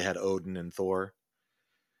where they had Odin and Thor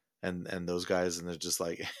and those guys, and they're just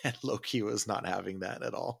like Loki was not having that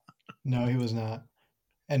at all. No, he was not.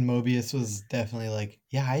 And Mobius was definitely like,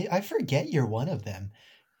 yeah, I forget you're one of them.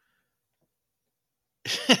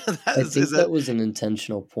 I Is think that that was an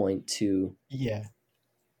intentional point too. Yeah.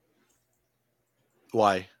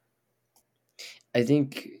 why? I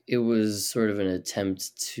think it was sort of an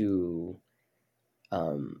attempt to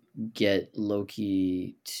um, get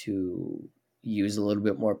Loki to use a little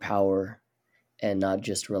bit more power and not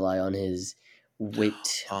just rely on his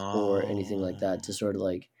wit or anything like Oh, that to sort of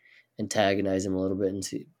like antagonize him a little bit and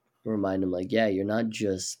to remind him like, yeah, you're not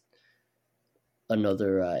just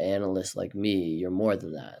another analyst like me, you're more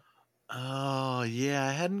than that. oh, yeah,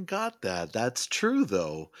 I hadn't got that. That's true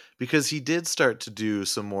though, because he did start to do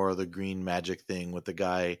some more of the green magic thing with the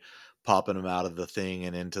guy popping him out of the thing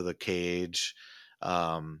and into the cage.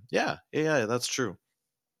 Yeah, that's true.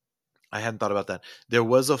 I hadn't thought about that. There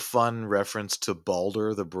was a fun reference to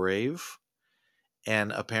Balder the Brave,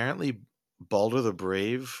 and apparently Balder the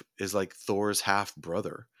Brave is like Thor's half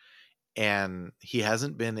brother. And he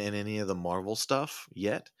hasn't been in any of the Marvel stuff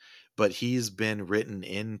yet, but he's been written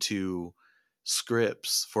into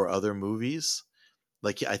scripts for other movies.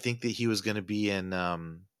 Like I think that he was going to be in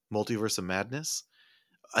Multiverse of Madness.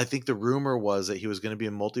 I think the rumor was that he was going to be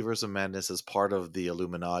in Multiverse of Madness as part of the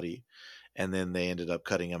Illuminati, and then they ended up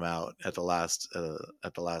cutting him out at the last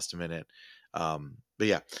minute. But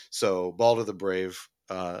yeah, so Balder the Brave,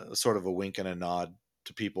 sort of a wink and a nod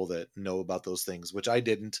to people that know about those things, which I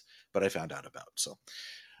didn't, but I found out about. So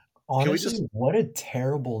can we Honestly, just what a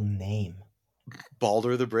terrible name.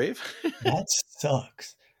 Balder the Brave? That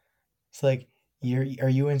sucks. It's like, are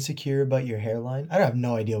you insecure about your hairline? I have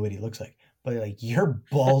no idea what he looks like, but like you're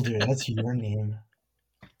Baldur. That's your name.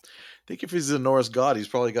 I think if he's a Norse god, he's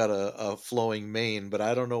probably got a flowing mane, but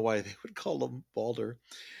I don't know why they would call him Balder.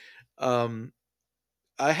 Um,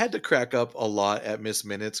 I had to crack up a lot at Miss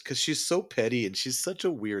Minutes because she's so petty and she's such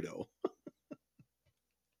a weirdo.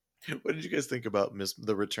 What did you guys think about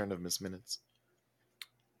the return of Miss Minutes?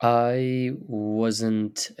 I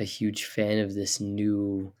wasn't a huge fan of this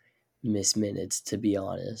new Miss Minutes, to be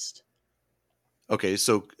honest. Okay,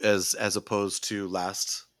 so as opposed to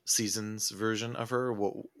last season's version of her,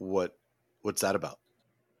 what's that about?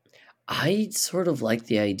 I sort of like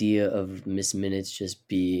the idea of Miss Minutes just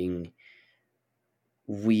being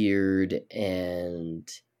weird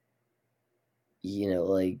and,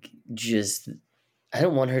 like just, I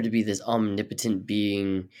don't want her to be this omnipotent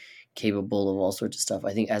being capable of all sorts of stuff.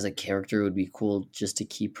 I think as a character, it would be cool just to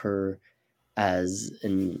keep her as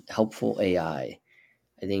an helpful AI.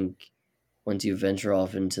 I think once you venture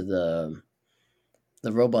off into the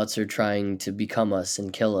robots are trying to become us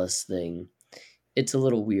and kill us thing, it's a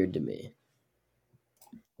little weird to me.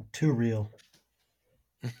 Too real.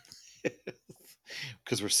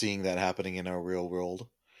 Because we're seeing that happening in our real world.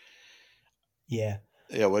 Yeah.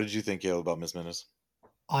 Yeah, what did you think, Yo, about Miss Minutes?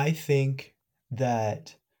 I think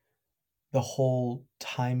that the whole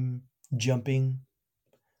time jumping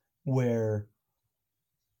where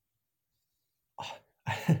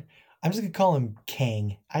I'm just gonna call him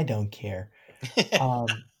Kang. I don't care.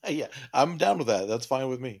 Um, Yeah, I'm down with that. That's fine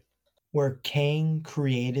with me. where Kang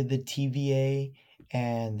created the TVA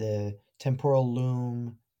and the temporal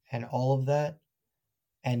loom and all of that,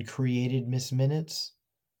 and created Miss Minutes,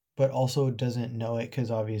 but also doesn't know it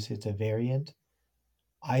because obviously it's a variant.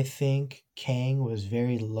 I think Kang was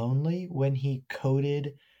very lonely when he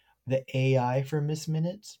coded the AI for Miss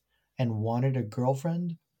Minutes and wanted a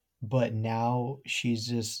girlfriend, but now she's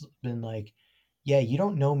just been like, yeah, you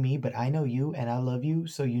don't know me, but I know you and I love you,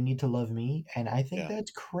 so you need to love me. And I think Yeah.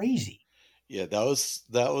 that's crazy. Yeah, that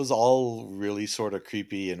was all really sort of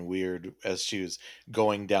creepy and weird as she was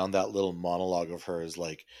going down that little monologue of hers.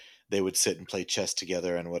 Like they would sit and play chess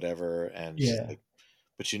together and whatever, and she's Yeah. like,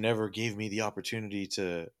 "But you never gave me the opportunity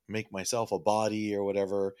to make myself a body or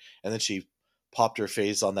whatever." And then she popped her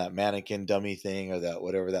face on that mannequin dummy thing or that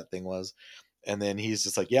whatever that thing was, and then he's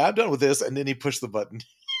just like, "Yeah, I'm done with this," and then he pushed the button.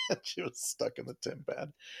 And she was stuck in the tin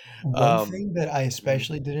pad. One Um, thing that I mhm,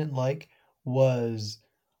 especially didn't like was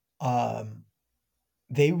um,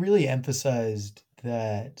 they really emphasized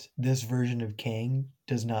that this version of Kang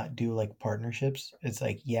does not do like partnerships. It's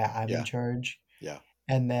like, yeah, I'm in yeah, charge. yeah.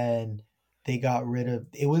 And then they got rid of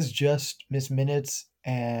it was just Miss Minutes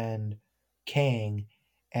and Kang,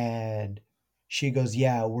 and she goes,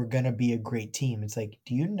 "Yeah, we're gonna be a great team." It's like,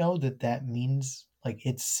 do you know that that means like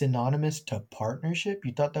it's synonymous to partnership?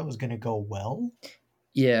 You thought that was gonna go well?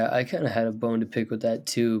 Yeah, I kind of had a bone to pick with that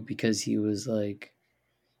too because he was like,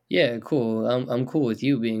 "Yeah, cool. I'm cool with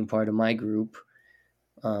you being part of my group."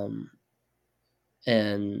 Um,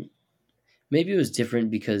 and maybe it was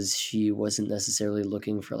different because she wasn't necessarily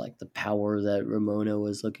looking for like the power that Ramona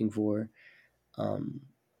was looking for. Um,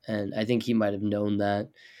 and I think he might have known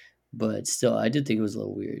that, but still, I did think it was a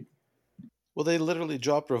little weird. Well, they literally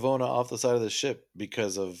dropped Ravona off the side of the ship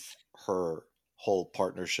because of her whole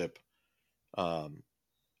partnership um,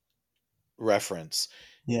 reference.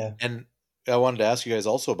 Yeah. And I wanted to ask you guys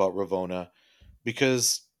also about Ravona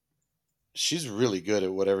because she's really good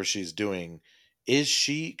at whatever she's doing. Is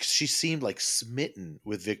she? 'Cause she seemed like smitten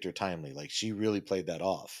with Victor Timely. Like she really played that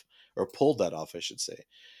off or pulled that off, I should say.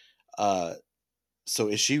 Uh, so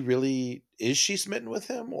is she smitten with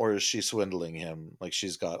him or is she swindling him like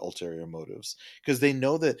she's got ulterior motives? Because they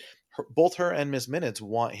know that both her and Miss Minutes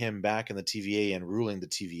want him back in the TVA and ruling the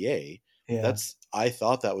TVA. Yeah. That's I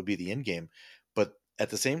thought that would be the end game, but at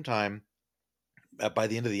the same time, by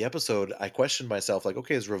the end of the episode, I questioned myself like,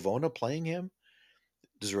 okay, is Ravona playing him?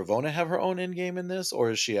 Does Ravona have her own end game in this,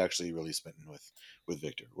 or is she actually really smitten with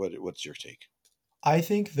Victor? What's your take? I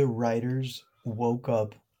think the writers woke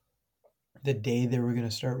up the day they were going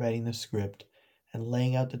to start writing the script and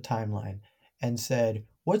laying out the timeline and said,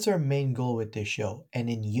 "What's our main goal with this show?" And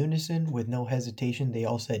in unison, with no hesitation, they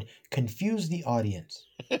all said, "Confuse the audience."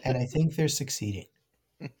 And I think they're succeeding.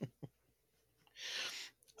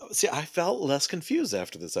 See, I felt less confused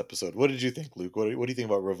after this episode. What did you think, Luke? What do you think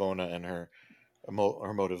about Ravona and her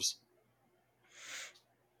motives?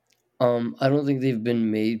 I don't think they've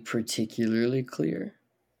been made particularly clear.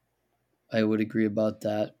 I would agree about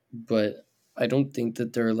that, but I don't think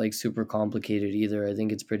that they're like super complicated either. I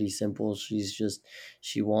think it's pretty simple.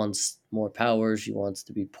 She wants more power. She wants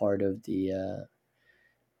to be part of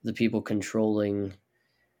the people controlling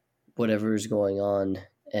whatever is going on,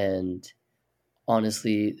 and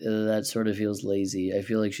honestly, that sort of feels lazy. I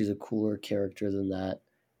feel like she's a cooler character than that.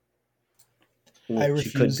 I Well,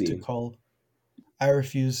 she could refuse to be. call I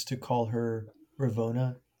refuse to call her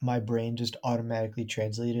Ravona. My brain just automatically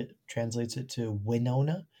translates it to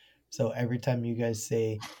Winona. So every time you guys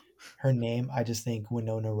say her name, I just think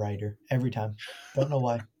Winona Ryder. Every time. Don't know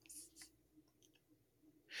why.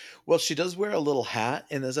 Well, she does wear a little hat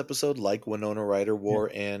in this episode, like Winona Ryder Yeah. wore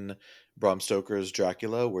in Bram Stoker's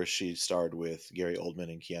Dracula, where she starred with Gary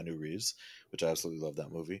Oldman and Keanu Reeves, which I absolutely love that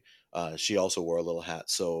movie. She also wore a little hat,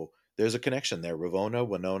 so there's a connection there. Ravona,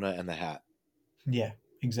 Winona, and the hat. Yeah,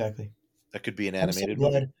 exactly. That could be an I'm so animated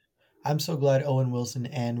movie. glad I'm so glad Owen Wilson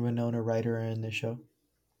and Winona Ryder are in this show.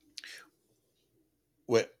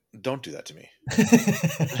 Wait, don't do that to me.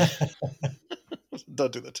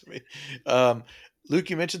 Don't do that to me. Luke,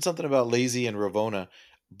 you mentioned something about Lazy and Ravona,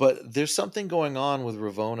 but there's something going on with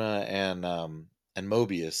Ravona and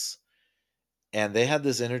Mobius, and they had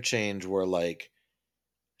this interchange where like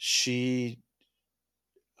she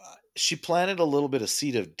she planted a little bit of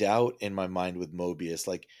seed of doubt in my mind with Mobius.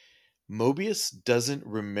 Like Mobius doesn't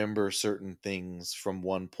remember certain things from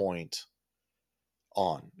one point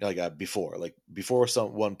on, like before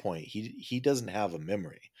some one point, he doesn't have a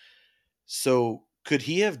memory. So could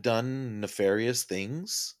he have done nefarious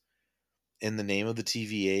things in the name of the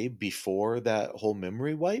TVA before that whole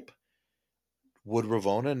memory wipe, would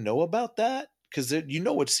Ravonna know about that? Because you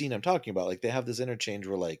know what scene I'm talking about. Like they have this interchange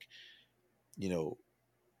where like, you know,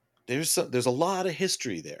 there's a lot of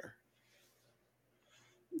history there.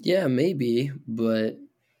 Yeah, maybe, but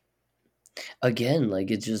again, like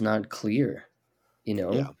it's just not clear, you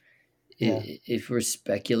know? Yeah. Yeah. If we're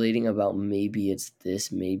speculating about maybe it's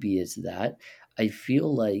this, maybe it's that, I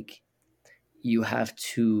feel like you have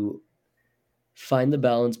to find the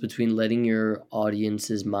balance between letting your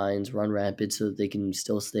audience's minds run rampant so that they can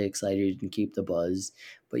still stay excited and keep the buzz,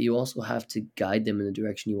 but you also have to guide them in the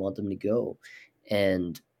direction you want them to go.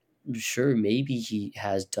 And sure, maybe he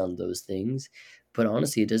has done those things, but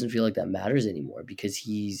honestly, it doesn't feel like that matters anymore because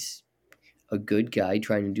he's a good guy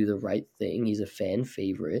trying to do the right thing. He's a fan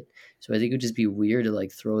favorite. So I think it would just be weird to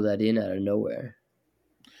like throw that in out of nowhere.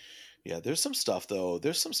 Yeah, there's some stuff though.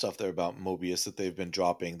 There's some stuff there about Mobius that they've been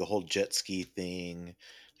dropping. The whole jet ski thing.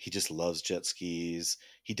 He just loves jet skis.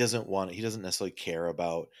 He doesn't necessarily care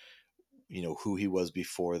about, who he was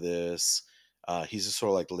before this. He's just sort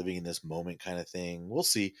of like living in this moment kind of thing. We'll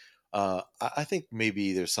see. I think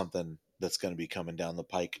maybe there's something that's going to be coming down the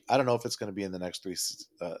pike. I don't know if it's going to be in the next three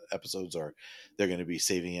episodes, or they're going to be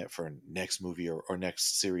saving it for next movie or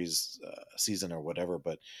next series season or whatever.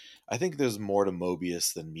 But I think there's more to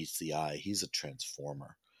Mobius than meets the eye. He's a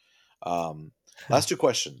transformer. Um, last two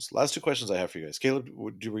questions. Last two questions I have for you guys. Caleb,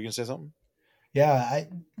 were you going to say something? Yeah,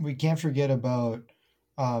 we can't forget about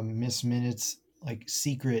Miss Minutes like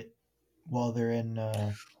secret while they're in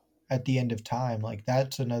at the end of time. Like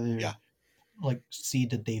that's Yeah. another like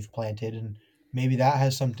seed that they've planted, and maybe that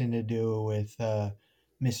has something to do with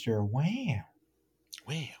Mr. Wham.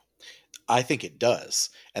 Wow. I think it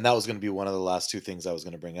does. And that was going to be one of the last two things I was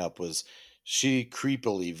going to bring up was she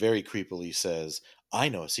creepily, very creepily says, "I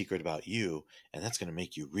know a secret about you, and that's going to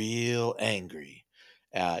make you real angry."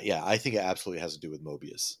 Yeah, I think it absolutely has to do with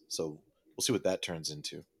Mobius. So we'll see what that turns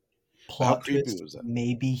into. But how Plot creepy twist, was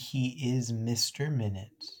maybe he is Mr.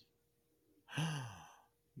 Minutes. that?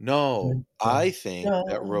 No, Dun, I dun, think that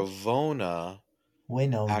dun. Ravonna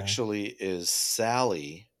Winona. actually is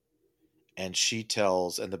Sally, and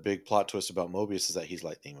the big plot twist about Mobius is that he's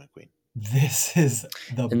Lightning McQueen. This is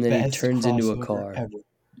the And then he best turns into a crossover car. ever.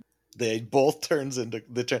 They both turns into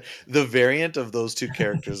the variant of those two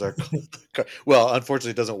characters are well,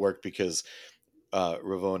 unfortunately it doesn't work because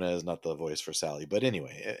Ravonna is not the voice for Sally, but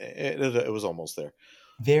anyway, it was almost there.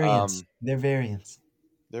 Variants. um They're variants.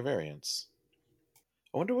 they're variants.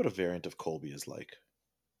 I wonder what a variant of Colby is like.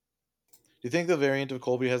 Do you think the variant of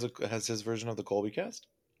Colby has his version of the Colby cast?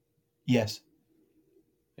 Yes.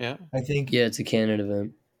 Yeah. I think Yeah, it's a canon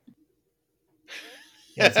event.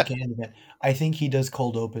 yeah, it's a canon event. I think he does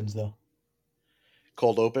cold opens though.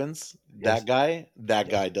 Cold opens. Yes. That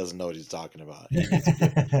Yes. guy doesn't know what he's talking about.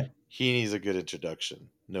 He needs a good introduction.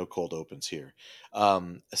 No cold opens here.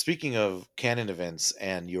 Speaking of canon events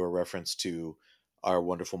and your reference to our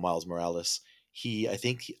wonderful Miles Morales, I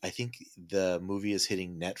think the movie is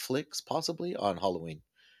hitting Netflix possibly on Halloween.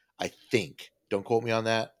 I think. Don't quote me on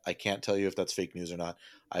that. I can't tell you if that's fake news or not.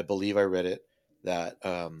 I believe I read it that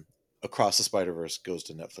Across the Spider Verse goes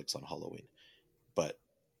to Netflix on Halloween. But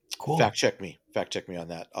Cool. fact check me on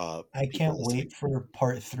that. I People can't listening. wait for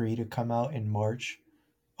part 3 to come out in March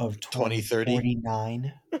of 2030.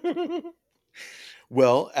 2049.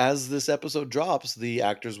 Well, as this episode drops, the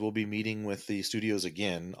actors will be meeting with the studios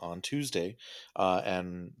again on Tuesday,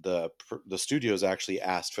 and the studios actually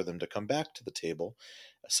asked for them to come back to the table.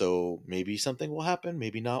 So maybe something will happen,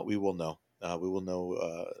 maybe not. We will know. We will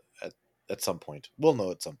know at some point. We'll know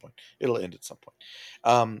at some point. It'll end at some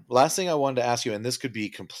point. Last thing I wanted to ask you, and this could be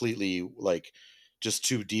completely like just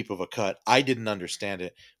too deep of a cut. I didn't understand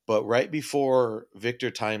it, but right before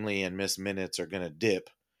Victor Timely and Miss Minutes are gonna dip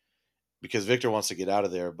because Victor wants to get out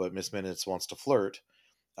of there, but Miss Minutes wants to flirt.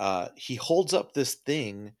 He holds up this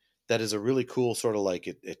thing that is a really cool sort of like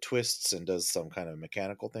it twists and does some kind of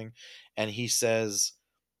mechanical thing, and he says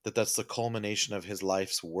that that's the culmination of his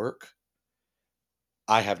life's work.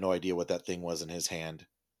 I have no idea what that thing was in his hand.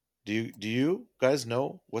 Do you guys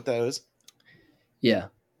know what that is? Yeah,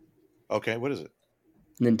 Okay, what is it?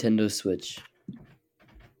 Nintendo Switch.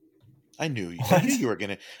 What? I knew you were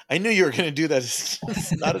gonna do that.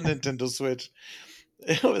 It's not a Nintendo Switch.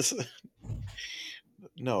 It was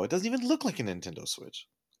no. It doesn't even look like a Nintendo Switch.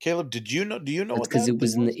 Caleb, did you know? Do you know That's what because that it thing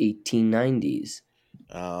was in was? the 1890s.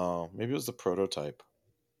 Oh, maybe it was the prototype.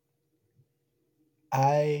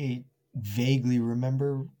 I vaguely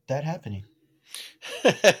remember that happening.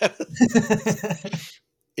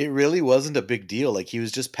 it really wasn't a big deal. Like he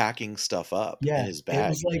was just packing stuff up in Yeah, his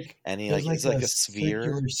bag, and he it was like like it's a like a sphere.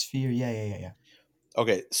 circular sphere. Yeah, yeah, yeah, yeah.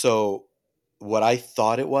 Okay, so what I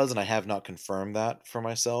thought it was, and I have not confirmed that for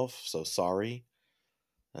myself, so sorry.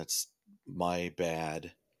 That's my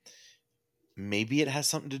bad. Maybe it has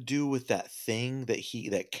something to do with that thing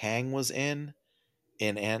that Kang was in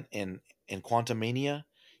in Quantumania.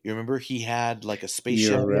 You remember he had like a You're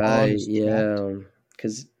spaceship Oh yeah, and he right, was on. strapped. yeah.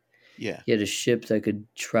 Because Yeah, he had a ship that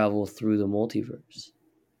could travel through the multiverse.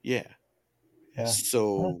 yeah. Yeah. Huh.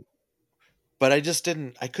 So, but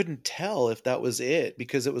I couldn't tell if that was it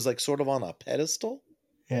because it was like sort of on a pedestal.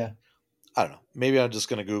 Yeah. I don't know. Maybe I'm just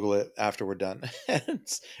gonna Google it after we're done There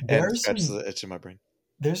and are scratch some the itch in my brain.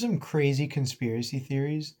 there's some crazy conspiracy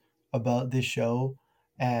theories about this show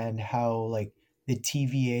and how like the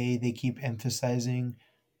TVA they keep emphasizing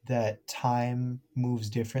that time moves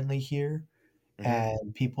differently here, Hmm.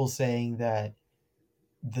 and people saying that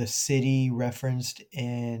the city referenced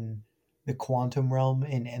in the quantum realm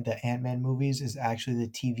in the Ant-Man movies is actually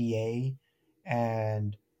the TVA,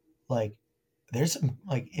 and like there's some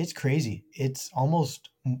like it's crazy. It's almost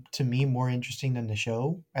to me more interesting than the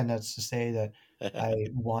show, and that's to say that I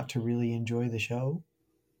want to really enjoy the show.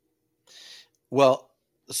 Well,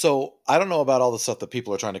 so I don't know about all the stuff that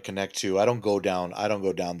people are trying to connect to. I don't go down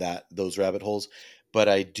that those rabbit holes, but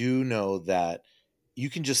I do know that you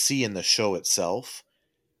can just see in the show itself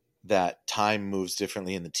that time moves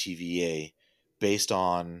differently in the TVA based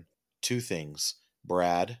on two things,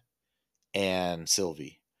 Brad and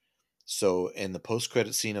Sylvie. So in the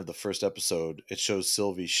post-credit scene of the first episode, it shows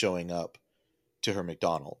Sylvie showing up to her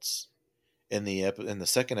McDonald's. In the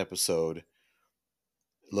second episode,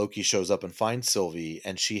 Loki shows up and finds Sylvie,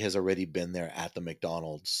 and she has already been there at the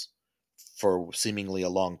McDonald's for seemingly a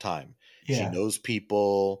long time. She Yeah, knows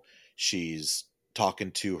people. She's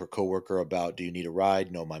talking to her coworker about, "Do you need a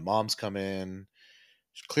ride?" "No, my mom's coming."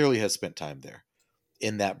 She clearly has spent time there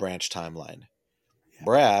in that branch timeline. yeah,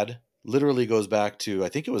 Brad literally goes back to, I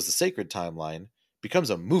think it was the sacred timeline, becomes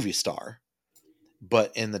a movie star,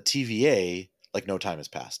 but in the TVA, like no time has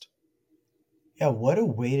passed. yeah. What a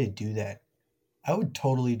way to do that! I would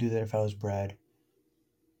totally do that if I was Brad.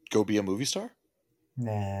 Go be a movie star?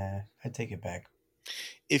 Nah, I take it back.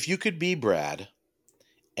 If you could be Brad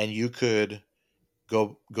and you could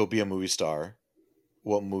go be a movie star,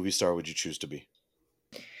 what movie star would you choose to be?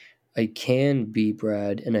 I can be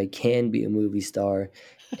Brad and I can be a movie star.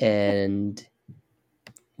 And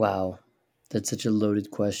wow, that's such a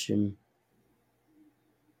loaded question.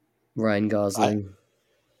 Ryan I Gosling.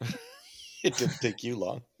 It didn't take you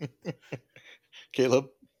long.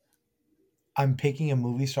 Caleb? I'm picking a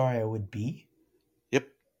movie star I would be. Yep.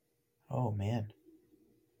 Oh man,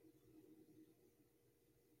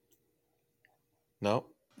 No.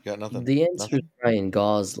 You got nothing. The answer is Nothing? Ryan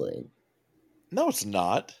Gosling. No, it's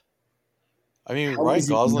not. I mean, How Ryan is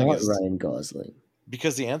it Gosling not is Ryan Gosling?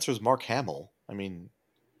 because the answer is Mark Hamill. I mean,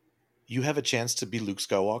 you have a chance to be Luke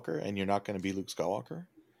Skywalker and you're not going to be Luke Skywalker.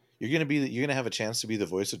 You're going to have a chance to be the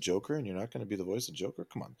voice of Joker and you're not going to be the voice of Joker.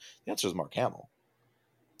 Come on. The answer is Mark Hamill.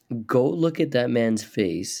 Go look at that man's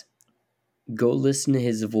face. Go listen to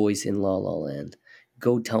his voice in La La Land.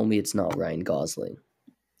 Go tell me it's not Ryan Gosling.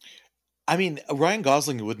 I mean, Ryan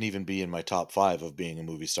Gosling wouldn't even be in my top 5 of being a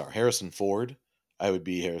movie star. Harrison Ford, I would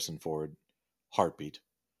be Harrison Ford. Heartbeat.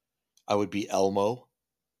 I would be Elmo.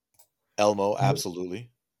 Elmo,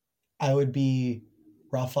 absolutely. I would be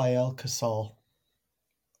Raphael Casal.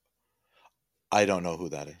 I don't know who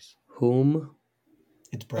that is. Whom?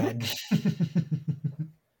 It's Brad.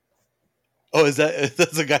 Oh, is that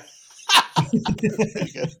that's a guy?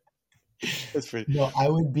 Pretty good. That's pretty. No, I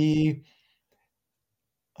would be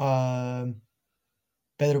um,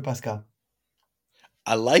 Pedro Pascal.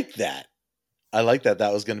 I like that. I like that.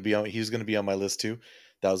 That was going to be on. He was going to be on my list too.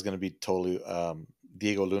 That was going to be totally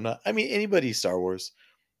Diego Luna. I mean, anybody Star Wars.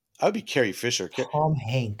 I would be Carrie Fisher. Tom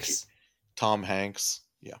Hanks. Tom Hanks.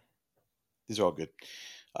 Yeah, these are all good.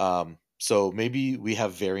 So maybe we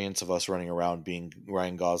have variants of us running around being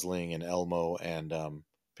Ryan Gosling and Elmo and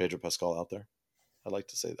Pedro Pascal out there. I like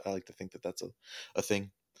to think that that's a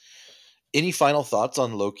thing. Any final thoughts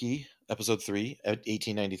on Loki episode 3 at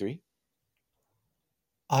 1893?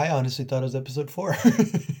 I honestly thought it was episode 4.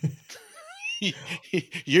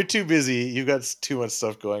 You're too busy. You got too much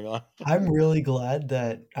stuff going on. I'm really glad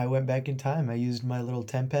that I went back in time. I used my little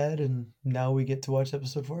tempad, and now we get to watch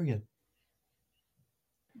episode 4 again.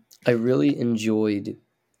 I really enjoyed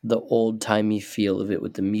the old timey feel of it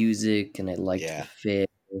with the music, and I liked the Yeah. fit.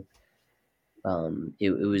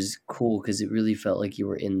 It was cool because it really felt like you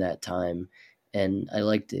were in that time, and I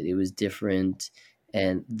liked it. It was different,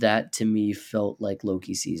 And that to me felt like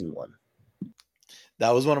Loki season 1.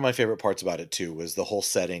 That was one of my favorite parts about it too, was the whole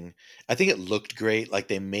setting. I think it looked great. Like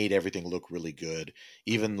they made everything look really good.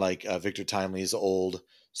 Even like Victor Timely's old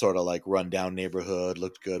sort of like rundown neighborhood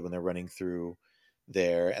looked good when they're running through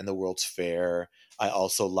there, and the World's Fair. I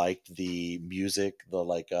also liked the music, the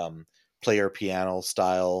like player piano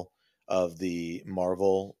style of the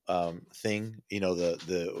Marvel thing. You know,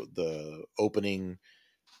 the opening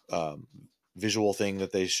um, visual thing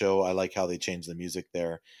that they show. I like how they change the music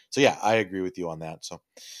there. So yeah, I agree with you on that. So,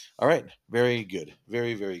 all right, very good,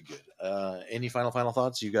 very very good. Any final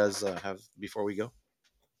thoughts you guys have before we go?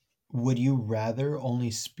 Would you rather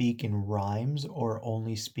only speak in rhymes or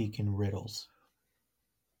only speak in riddles?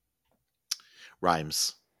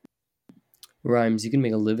 Rhymes. Rhymes, you can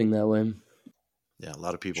make a living that way. Yeah, a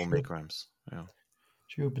lot of people True. make rhymes. Yeah,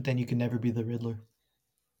 True, but then you can never be the Riddler.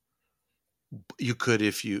 you could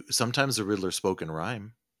if you. Sometimes the Riddler spoke in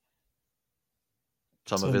rhyme.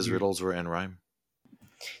 Some of So his you're riddles were in rhyme.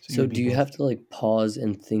 so So you'd be do you both. have to like pause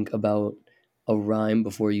and think about a rhyme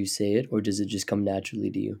before you say it, or does it just come naturally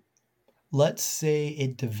to you? Let's say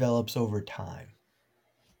it develops over time.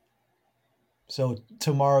 So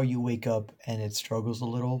tomorrow you wake up and it struggles a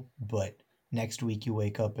little, but next week you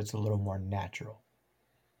wake up it's a little more natural.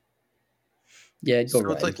 Yeah, I'd go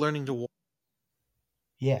So it's rhyme. like learning to walk.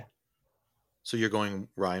 Yeah. So you're going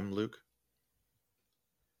rhyme, Luke?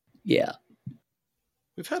 Yeah.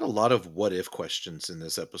 We've had a lot of what if questions in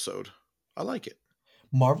this episode. I like it.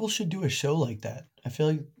 Marvel should do a show like that. I feel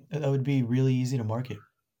like that would be really easy to market.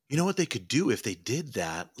 You know what they could do if they did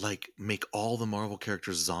that? Like make all the Marvel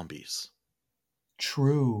characters zombies.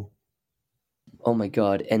 True. Oh my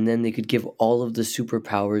god. And then they could give all of the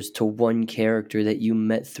superpowers to one character that you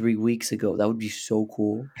met 3 weeks ago. That would be so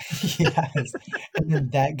cool. Yes. And then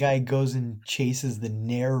that guy goes and chases the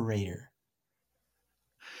narrator.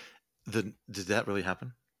 Did that really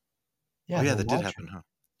happen? Oh Yeah, yeah, the that did happen, Watcher. huh?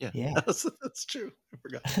 Yeah, Yeah. that's true. I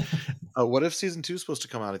forgot. What if season 2 is supposed to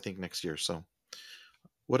come out? I think next year. So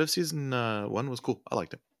what if season 1 was cool? I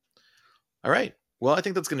liked it. All right. Well, I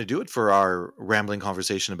think that's going to do it for our rambling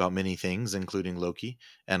conversation about many things, including Loki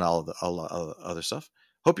and all other stuff.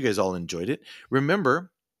 Hope you guys all enjoyed it.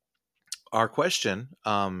 Remember our question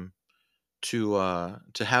to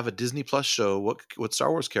have a Disney Plus show. What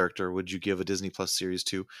Star Wars character would you give a Disney Plus series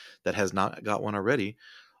to that has not got one already?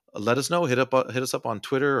 Let us know. Hit us up on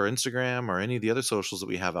Twitter or Instagram or any of the other socials that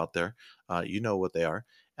we have out there. You know what they are.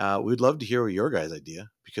 We'd love to hear your guys'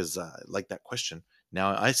 idea because I like that question.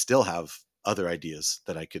 Now I still have other ideas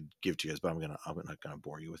that I could give to you guys, but I'm not gonna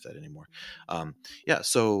bore you with that anymore. Yeah.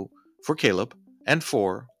 So for Caleb and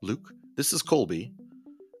for Luke, this is Colby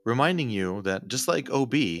reminding you that just like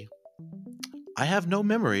OB, I have no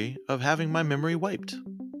memory of having my memory wiped.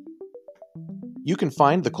 You can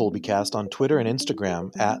find the Colbycast on Twitter and Instagram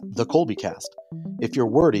at the Colbycast. If you're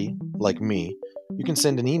wordy, like me, you can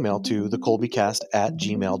send an email to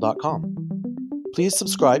thecolbycast@gmail.com. Please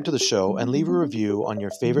subscribe to the show and leave a review on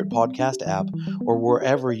your favorite podcast app or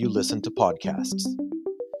wherever you listen to podcasts.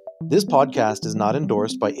 This podcast is not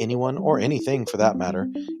endorsed by anyone or anything for that matter.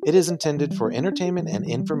 It is intended for entertainment and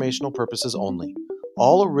informational purposes only.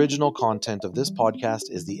 All original content of this podcast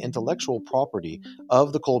is the intellectual property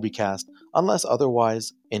of the Colbycast unless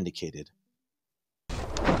otherwise indicated.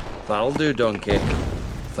 That'll do, Donkey.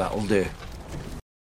 That'll do.